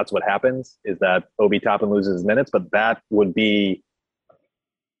imagine that that's what happens. Is that Obi Toppin loses his minutes? But that would be,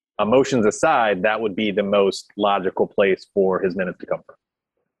 emotions aside, that would be the most logical place for his minutes to come from.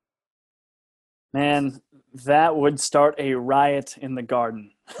 Man, that would start a riot in the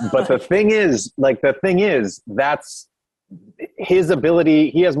Garden. But the thing is, that's his ability.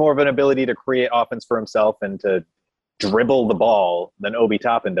 He has more of an ability to create offense for himself and to dribble the ball than Obi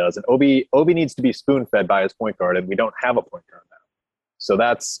Toppin does. And Obi needs to be spoon fed by his point guard, and we don't have a point guard now. So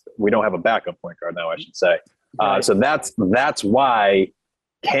we don't have a backup point guard now, I should say. Right. So that's why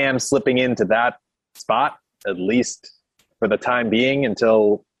Cam slipping into that spot, at least for the time being,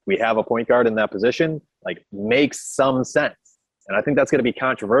 until we have a point guard in that position, like, makes some sense. And I think that's going to be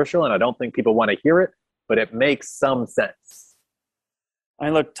controversial, and I don't think people want to hear it, but it makes some sense. I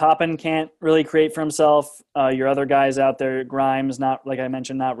mean, look, Toppin can't really create for himself. Your other guys out there, Grimes, not, like I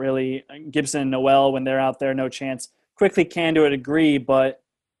mentioned, not really. Gibson and Noel, when they're out there, no chance. Quickly can to a degree, but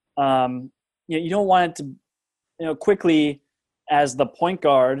you don't want it to, Quickly as the point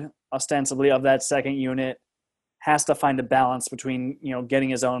guard, ostensibly, of that second unit, has to find a balance between, getting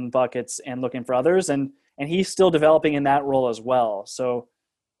his own buckets and looking for others. And he's still developing in that role as well. So,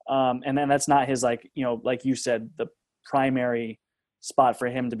 and then that's not his, like you said, the primary spot for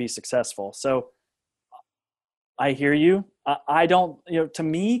him to be successful. So I hear you. I don't, to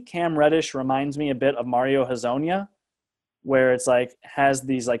me, Cam Reddish reminds me a bit of Mario Hezonja, where it's like, has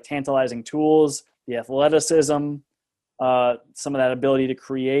these like tantalizing tools, the athleticism, some of that ability to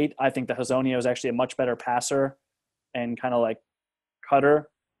create. I think the Hezonja is actually a much better passer and kind of like cutter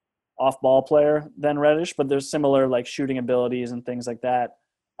off ball player than Reddish, but there's similar like shooting abilities and things like that.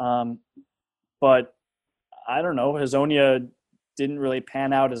 But I don't know, Hezonja didn't really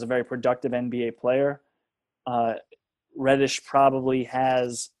pan out as a very productive NBA player. Reddish probably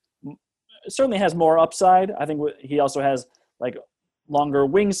certainly has more upside. I think he also has like longer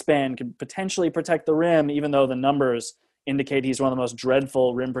wingspan, can potentially protect the rim, even though the numbers indicate he's one of the most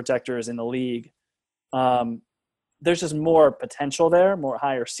dreadful rim protectors in the league. There's just more potential there, more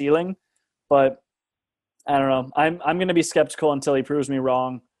higher ceiling, but I don't know. I'm going to be skeptical until he proves me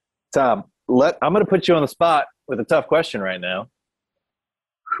wrong. Tom, I'm going to put you on the spot with a tough question right now.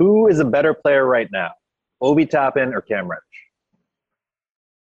 Who is a better player right now, Obi Toppin or Cam Reddish?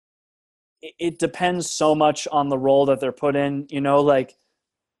 It depends so much on the role that they're put in,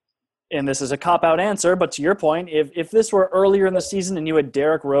 and this is a cop-out answer, but to your point, if this were earlier in the season and you had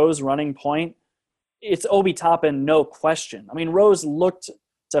Derrick Rose running point, it's Obi Toppin, no question. I mean, Rose looked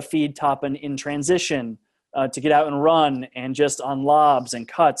to feed Toppin in transition, to get out and run, and just on lobs and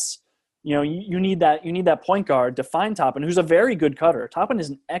cuts. You need that point guard to find Toppin, who's a very good cutter. Toppin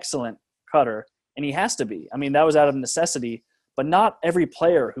is an excellent cutter, and he has to be. I mean, that was out of necessity, but not every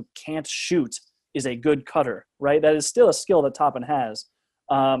player who can't shoot is a good cutter, right? That is still a skill that Toppin has.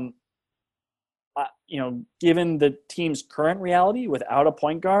 Given the team's current reality without a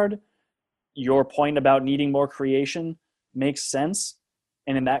point guard, your point about needing more creation makes sense.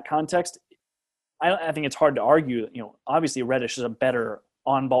 And in that context, I think it's hard to argue. Obviously Reddish is a better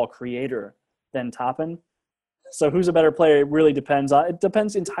on-ball creator than Toppin. So who's a better player? It really depends. It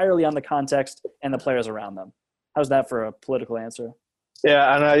depends entirely on the context and the players around them. How's that for a political answer?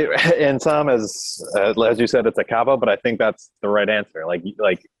 Yeah, and Tom, as you said, it's a cop-out, but I think that's the right answer.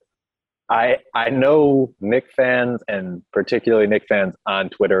 I know Knicks fans, and particularly Knicks fans on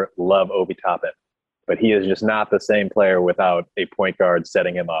Twitter, love Obi Toppin, but he is just not the same player without a point guard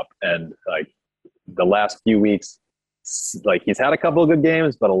setting him up. And like the last few weeks, like he's had a couple of good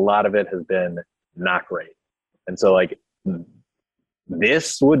games, but a lot of it has been not great. And so like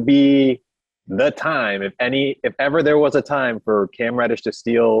this would be the time, if ever there was a time for Cam Reddish to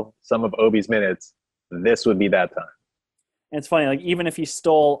steal some of Obi's minutes, this would be that time. And it's funny, like even if he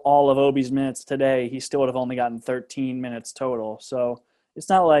stole all of Obi's minutes today, he still would have only gotten 13 minutes total. So it's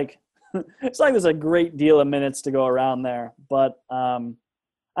not like there's a great deal of minutes to go around there. But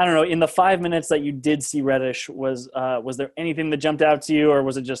I don't know. In the 5 minutes that you did see Reddish, was there anything that jumped out to you, or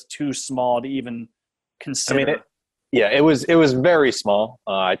was it just too small to even consider? It was very small.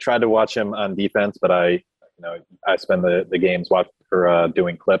 I tried to watch him on defense, but I spend the games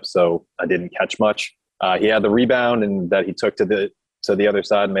doing clips, so I didn't catch much. He had the rebound and that he took to the other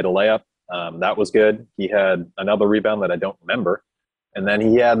side and made a layup. That was good. He had another rebound that I don't remember. And then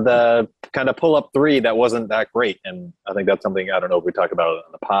he had the kind of pull-up three that wasn't that great. And I think that's something, I don't know if we talk about it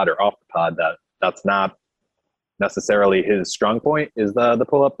on the pod or off the pod, that's not necessarily his strong point, is the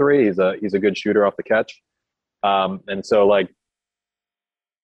pull-up three. He's a good shooter off the catch. And so like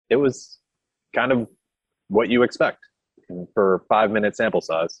it was kind of what you expect for 5 minute sample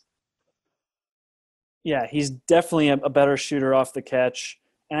size. Yeah, he's definitely a better shooter off the catch.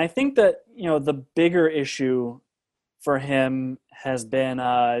 And I think that, the bigger issue for him has been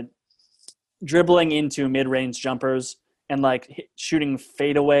dribbling into mid-range jumpers and like shooting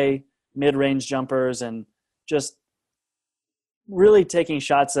fadeaway mid-range jumpers and just really taking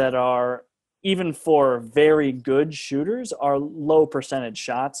shots that are, even for very good shooters, are low percentage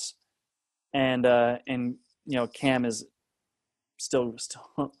shots. And Cam is still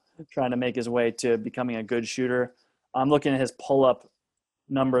trying to make his way to becoming a good shooter. I'm looking at his pull-up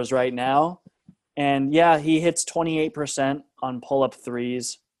numbers right now, and yeah, he hits 28% on pull-up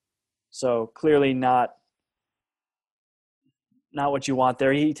threes. So clearly not what you want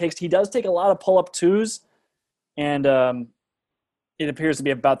there. He does take a lot of pull-up twos, and it appears to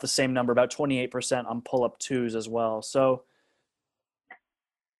be about the same number, about 28% on pull-up twos as well. So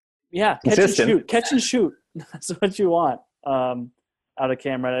yeah, catch and shoot. That's what you want out of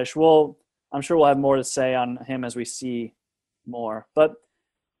Cam Reddish. I'm sure we'll have more to say on him as we see more. But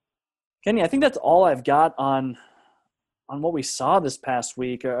Kenny, I think that's all I've got on what we saw this past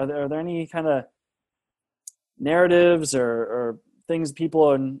week. Are there any kind of narratives or things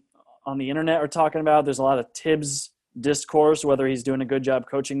people on the internet are talking about? There's a lot of Tibbs discourse, whether he's doing a good job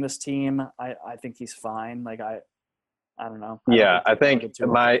coaching this team. I think he's fine. Like I don't know. I think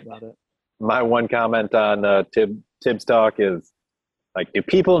my one comment on Tibbs talk is, like, do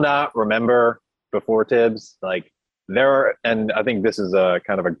people not remember before Tibbs? Like, and I think this is a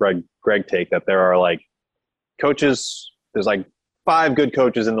kind of a Greg take, that there are like coaches. There's like 5 good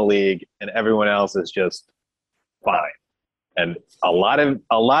coaches in the league, and everyone else is just fine. And a lot of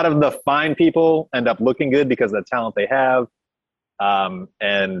the fine people end up looking good because of the talent they have.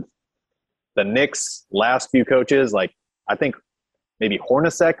 And the Knicks' last few coaches, like, I think maybe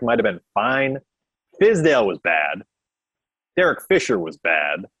Hornacek might have been fine. Fizdale was bad. Derek Fisher was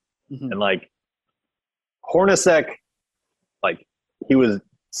bad. Mm-hmm. And like Hornacek, like, he was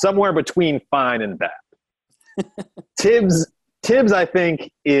somewhere between fine and bad. Tibbs, I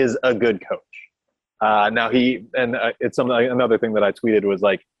think, is a good coach. Now it's another thing that I tweeted was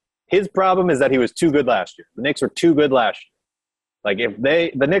like, his problem is that he was too good last year. The Knicks were too good last year. Like,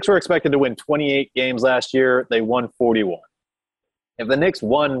 the Knicks were expected to win 28 games last year, they won 41. If the Knicks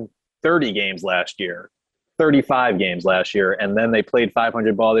won 30 games last year, 35 games last year, and then they played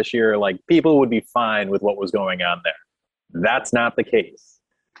 500 ball this year, like, people would be fine with what was going on there. That's not the case.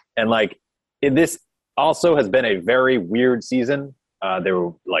 And like, this also has been a very weird season. There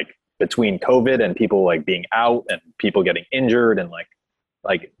were like, between COVID and people like being out and people getting injured, and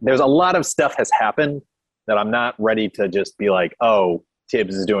like there's a lot of stuff has happened that I'm not ready to just be like, oh,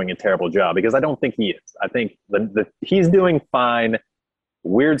 Tibbs is doing a terrible job, because I don't think he is. I think he's doing fine.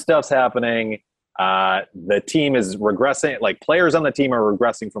 Weird stuff's happening. The team is regressing. Like, players on the team are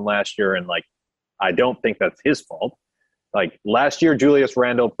regressing from last year, and like, I don't think that's his fault. Like, last year, Julius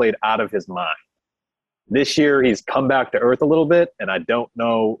Randle played out of his mind. This year, he's come back to earth a little bit, and I don't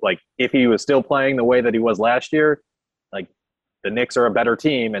know, like, if he was still playing the way that he was last year, like, the Knicks are a better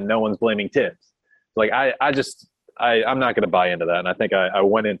team, and no one's blaming Tibbs. Like, I'm not going to buy into that, and I think I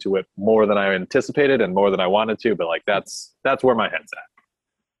went into it more than I anticipated and more than I wanted to, but like, that's where my head's at.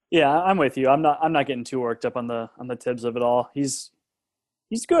 Yeah, I'm with you. I'm not getting too worked up on the Tibbs of it all. He's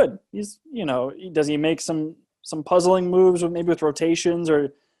good. He's, does he make some puzzling moves with rotations,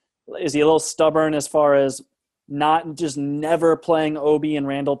 or is he a little stubborn as far as not just never playing Obi and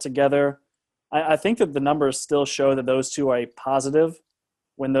Randall together? I think that the numbers still show that those two are a positive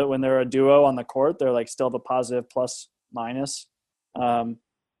when they're a duo on the court. They're like still the positive plus minus.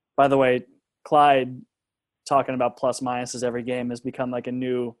 By the way, Clyde talking about plus minuses every game has become like a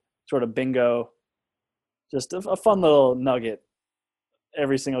new sort of bingo, just a fun little nugget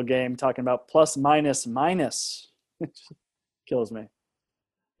every single game, talking about plus minus. Kills me.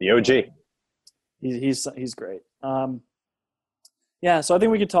 The OG. He's great. Yeah, so I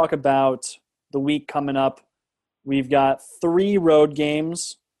think we could talk about the week coming up. We've got 3 road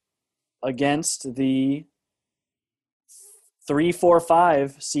games against the 3, 4,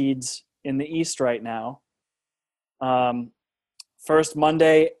 5 seeds in the East right now. First,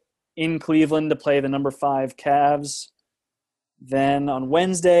 Monday in Cleveland to play the number 5 Cavs. Then on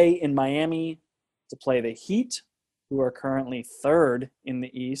Wednesday in Miami to play the Heat, who are currently 3rd in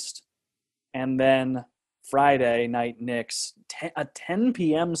the East. And then Friday night Knicks, a 10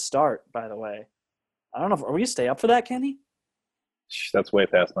 p.m. start, by the way. I don't know are we going to stay up for that, Kenny? That's way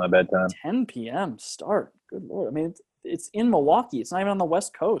past my bedtime. 10 p.m. start. Good Lord. I mean, it's in Milwaukee. It's not even on the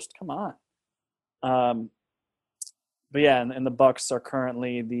West Coast. Come on. But yeah, and the Bucks are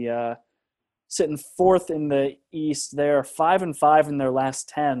currently the sitting fourth in the East. They're 5-5 in their last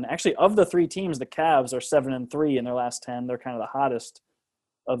 10. Actually, of the three teams, the Cavs are 7-3 in their last 10. They're kind of the hottest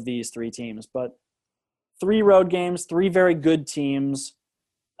of these three teams. But 3 road games, 3 very good teams.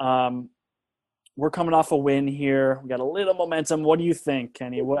 We're coming off a win here. We got a little momentum. What do you think,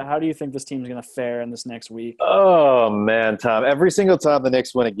 Kenny? How do you think this team's going to fare in this next week? Oh, man, Tom. Every single time the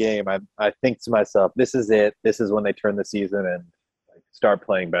Knicks win a game, I think to myself, this is it. This is when they turn the season and start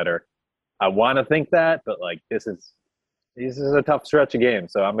playing better. I want to think that, but this is a tough stretch of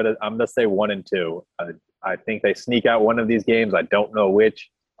games. So I'm gonna say 1-2. I think they sneak out one of these games. I don't know which.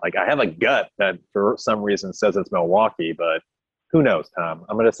 I have a gut that for some reason says it's Milwaukee, but who knows, Tom?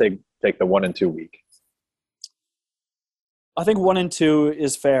 I'm gonna say take the 1-2 week. I think 1-2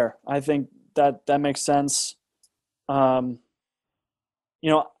 is fair. I think that makes sense.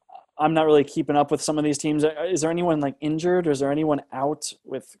 I'm not really keeping up with some of these teams. Is there anyone injured, or is there anyone out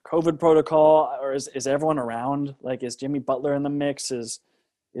with COVID protocol, or is everyone around? Is Jimmy Butler in the mix? Is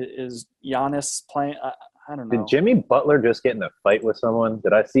Giannis playing? I don't know. Did Jimmy Butler just get in a fight with someone?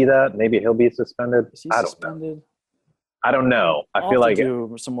 Did I see that? Maybe he'll be suspended. Is he suspended? I don't know. I'll feel have to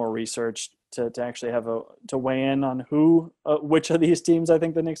do some more research to actually have to weigh in on which of these teams I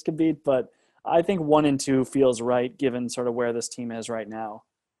think the Knicks could beat. But I think 1-2 feels right given sort of where this team is right now.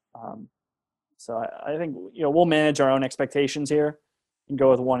 So I think we'll manage our own expectations here and go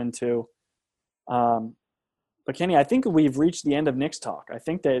with 1-2. But Kenny, I think we've reached the end of Knicks talk. I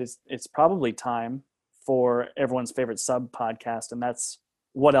think that it's probably time for everyone's favorite sub podcast, and that's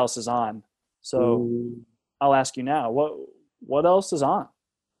What Else Is On. So I'll ask you now, what else is on?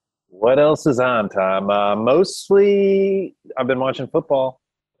 What else is on, Tom? Mostly I've been watching football,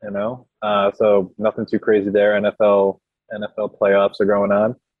 so nothing too crazy there. NFL playoffs are going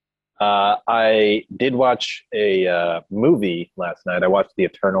on. I did watch a movie last night. I watched The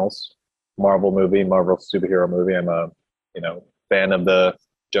Eternals, Marvel superhero movie. I'm a fan of the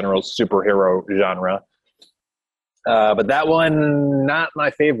general superhero genre. But that one, not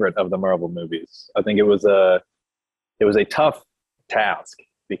my favorite of the Marvel movies. I think it was a tough task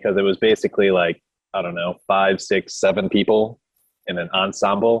because it was basically 5, 6, 7 people in an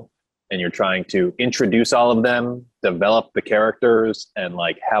ensemble, and you're trying to introduce all of them, develop the characters, and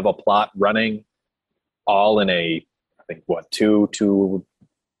have a plot running all in a, I think, 2+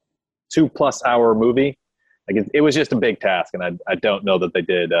 hour movie. It was just a big task, and I don't know that they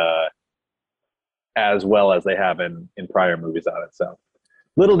did as well as they have in prior movies on it. So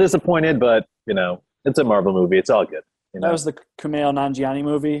little disappointed, but it's a Marvel movie. It's all good. That was the Kumail Nanjiani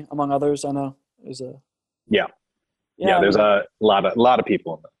movie, among others. I know it was a yeah. There's a lot of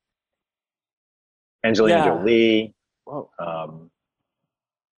people in there. Angelina Jolie. Whoa.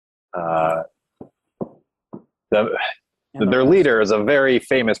 Their leader is a very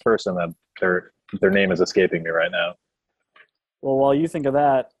famous person that their name is escaping me right now. Well, while you think of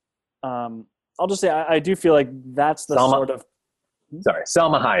that, I'll just say I do feel like that's the Salma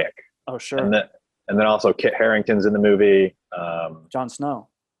Hayek. Oh, sure. And then also Kit Harington's in the movie. Jon Snow,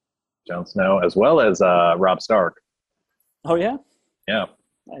 as well as Rob Stark. Oh, yeah? Yeah.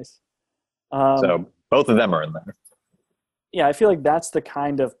 Nice. So both of them are in there. Yeah, I feel like that's the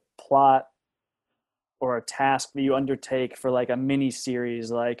kind of plot or a task that you undertake for a mini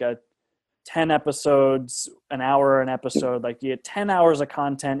series, a 10 episodes, an hour an episode. You get 10 hours of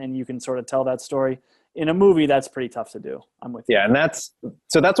content and you can sort of tell that story. In a movie, that's pretty tough to do. I'm with you. Yeah, and that's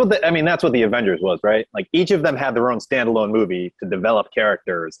what the Avengers was, right? Each of them had their own standalone movie to develop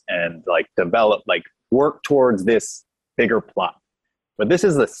characters and work towards this bigger plot. But this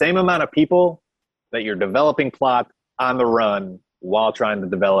is the same amount of people that you're developing plot on the run while trying to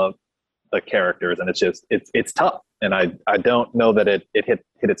develop the characters, and it's tough. And I don't know that it hit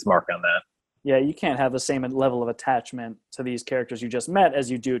its mark on that. Yeah, you can't have the same level of attachment to these characters you just met as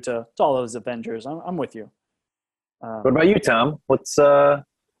you do to all those Avengers. I'm with you. What about you, Tom? What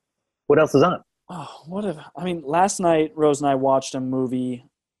else is on? Oh, last night Rose and I watched a movie.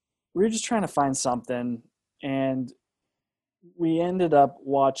 We were just trying to find something, and we ended up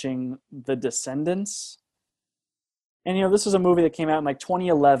watching The Descendants. And this was a movie that came out in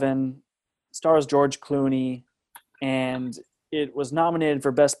 2011, stars George Clooney, and it was nominated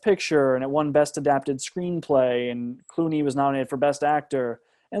for Best Picture, and it won Best Adapted Screenplay, and Clooney was nominated for Best Actor.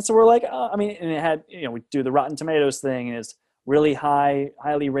 And so we're and it had, we do the Rotten Tomatoes thing, and it's really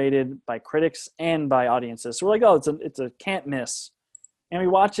highly rated by critics and by audiences. So we're it's a can't miss. And we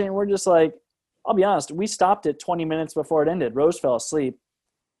watch it, and we're just I'll be honest, we stopped it 20 minutes before it ended. Rose fell asleep,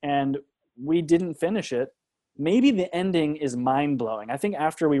 and we didn't finish it. Maybe the ending is mind-blowing. I think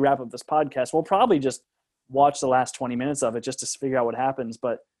after we wrap up this podcast, we'll probably just watch the last 20 minutes of it just to figure out what happens.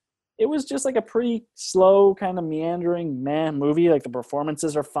 But it was just like a pretty slow, kind of meandering movie. Like the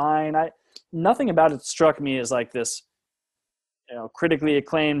performances are fine. Nothing about it struck me as like this, critically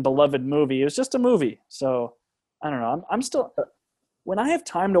acclaimed, beloved movie. It was just a movie. So I don't know. I'm still, when I have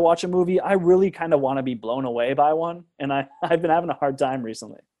time to watch a movie, I really kind of want to be blown away by one. And I've been having a hard time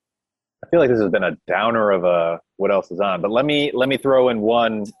recently. I feel like this has been a downer of what else is on. But let me throw in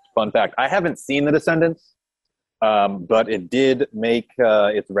one fun fact. I haven't seen The Descendants, but it did make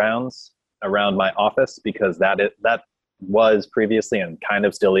its rounds around my office because that was previously and kind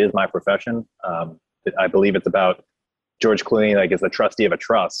of still is my profession. I believe it's about George Clooney, like, is the trustee of a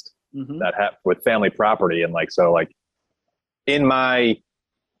trust with family property, and in my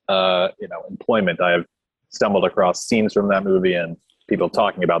employment, I have stumbled across scenes from that movie and people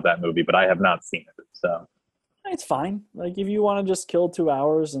talking about that movie, but I have not seen it. So it's fine. Like if you want to just kill 2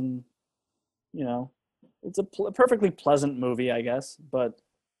 hours and, it's a perfectly pleasant movie, I guess. But,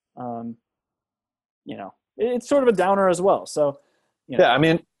 it's sort of a downer as well. So, yeah, I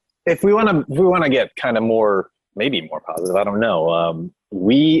mean, if we want to get kind of maybe more positive, I don't know.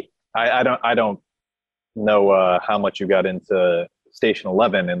 I don't know how much you got into Station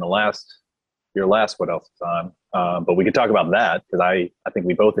 11 in your last What Else Is On. But we could talk about that because I think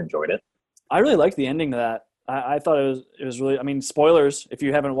we both enjoyed it. I really liked the ending to that. I thought it was really, I mean, spoilers, if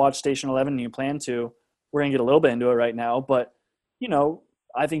you haven't watched Station 11 and you plan to, we're going to get a little bit into it right now. But,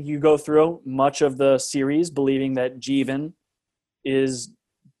 I think you go through much of the series believing that Jeevan is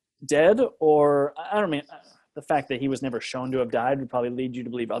dead, or I don't mean the fact that he was never shown to have died would probably lead you to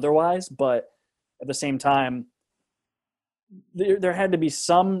believe otherwise. But at the same time, there had to be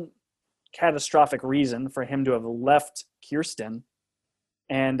some catastrophic reason for him to have left Kirsten.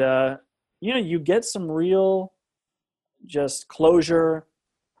 And, you get some real just closure,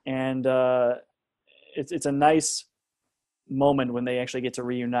 and it's a nice moment when they actually get to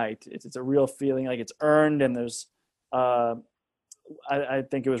reunite. It's a real feeling like it's earned, and there's I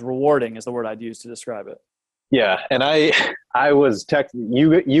think it was rewarding is the word I'd use to describe it. Yeah, and I was texting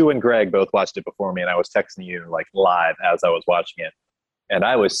you and Greg both watched it before me, and I was texting you live as I was watching it. And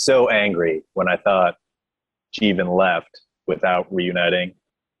I was so angry when I thought Jeevan left without reuniting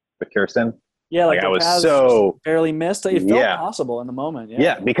with Kirsten. Yeah, I was so barely missed. It felt possible in the moment.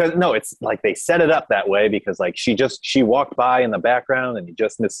 Yeah, because no, it's like they set it up that way because she walked by in the background and you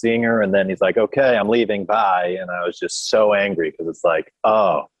just missed seeing her, and then he's like, "Okay, I'm leaving, bye." And I was just so angry because it's like,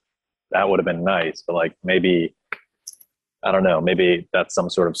 oh, that would have been nice, but maybe I don't know, maybe that's some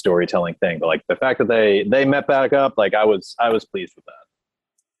sort of storytelling thing. But the fact that they met back up, I was pleased with that.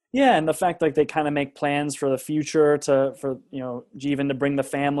 Yeah, and the fact they kind of make plans for the future for Jeevan to bring the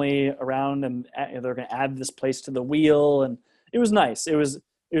family around, and they're going to add this place to the wheel, and it was nice. It was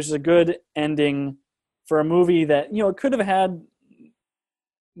a good ending for a movie that it could have had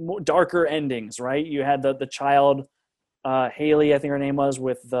more darker endings, right? You had the child, Haley, I think her name was,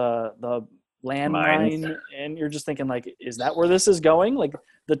 with the landmine, and you're just thinking is that where this is going?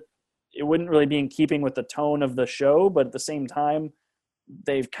 It wouldn't really be in keeping with the tone of the show, but at the same time,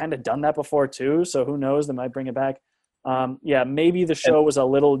 they've kind of done that before too, so who knows, they might bring it back. Maybe the show was a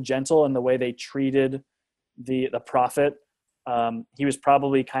little gentle in the way they treated the prophet. He was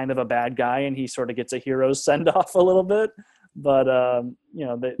probably kind of a bad guy, and he sort of gets a hero's send off a little bit, but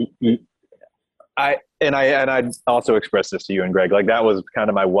I also expressed this to you and Greg, that was kind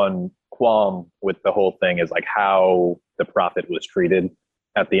of my one qualm with the whole thing, is how the prophet was treated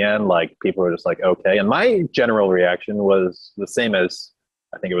at the end. People were just okay, and my general reaction was the same as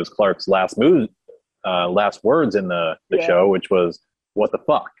I think it was Clark's last words in the show, which was, "What the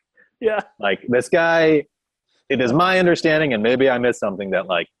fuck?" Yeah. This guy, it is my understanding, and maybe I missed something, that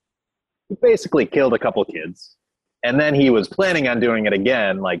he basically killed a couple kids, and then he was planning on doing it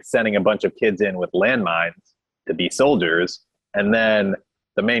again, sending a bunch of kids in with landmines to be soldiers, and then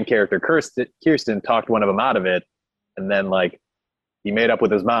the main character Kirsten talked one of them out of it, and then he made up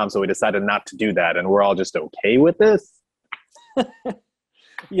with his mom, so he decided not to do that, and we're all just okay with this.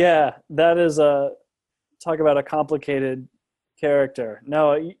 Yeah, that is talk about a complicated character.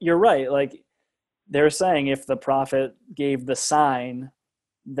 No, you're right. They're saying if the prophet gave the sign,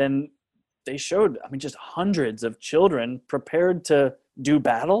 then they showed, just hundreds of children prepared to do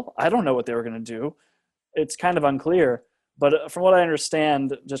battle. I don't know what they were going to do. It's kind of unclear. But from what I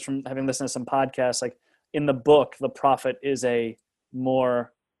understand, just from having listened to some podcasts, in the book, the prophet is a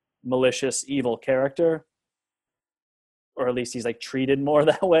more malicious, evil character. Or at least he's treated more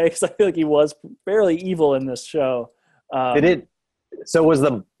that way, because I feel he was fairly evil in this show. So was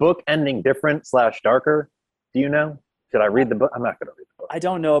the book ending different / darker? Do you know? Should I read the book? I'm not going to read the book. I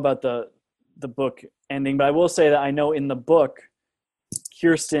don't know about the book ending, but I will say that I know in the book,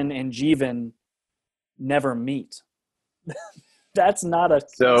 Kirsten and Jeevan never meet. That's not a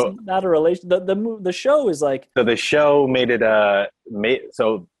relation. The show is like, so the show made it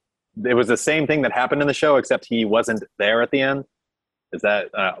so it was the same thing that happened in the show, except he wasn't there at the end. Is that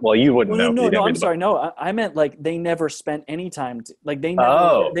well, you wouldn't know. No, I'm sorry. No, I meant like they never spent any time. They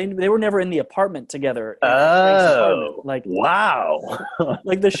were never in the apartment together. Oh, like wow!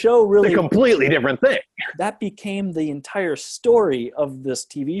 Like the show really it's a completely different thing. That became the entire story of this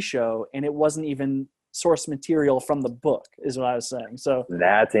TV show, and it wasn't even source material from the book, is what I was saying. So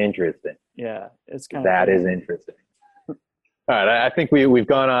that's interesting. Yeah, it's kind of is interesting. All right, I think we've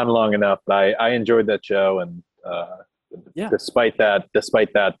gone on long enough. But I enjoyed that show, and despite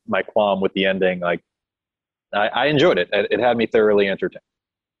that, my qualm with the ending, like I enjoyed it. It had me thoroughly entertained.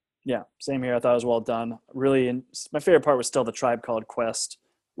 Yeah, same here. I thought it was well done. Really, and my favorite part was still the Tribe Called Quest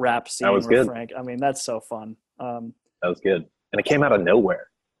rap scene. That was good. Frank, I mean, that's so fun. That was good, and it came out of nowhere.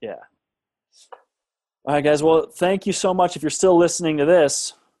 Yeah. All right, guys. Well, thank you so much. If you're still listening to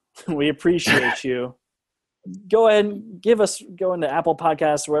this, we appreciate you. Go ahead and go into Apple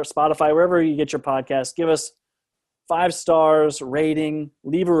Podcasts, Spotify, wherever you get your podcast. Give us 5 stars, rating,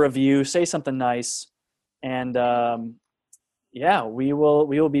 leave a review, say something nice. And we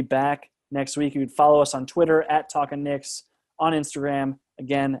will be back next week. You can follow us on Twitter at Talkin' Knicks, on Instagram,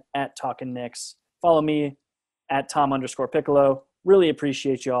 again, at Talkin' Knicks. Follow me at Tom_Piccolo. Really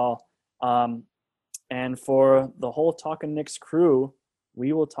appreciate y'all. And for the whole Talkin' Knicks crew,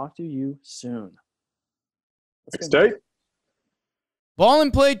 we will talk to you soon. Stay. Ball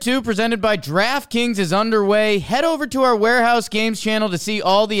and Play 2 presented by DraftKings is underway. Head over to our Warehouse Games channel to see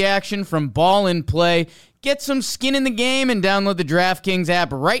all the action from Ball and Play. Get some skin in the game and download the DraftKings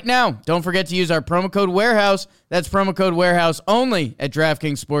app right now. Don't forget to use our promo code WAREHOUSE. That's promo code WAREHOUSE only at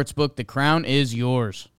DraftKings Sportsbook. The crown is yours.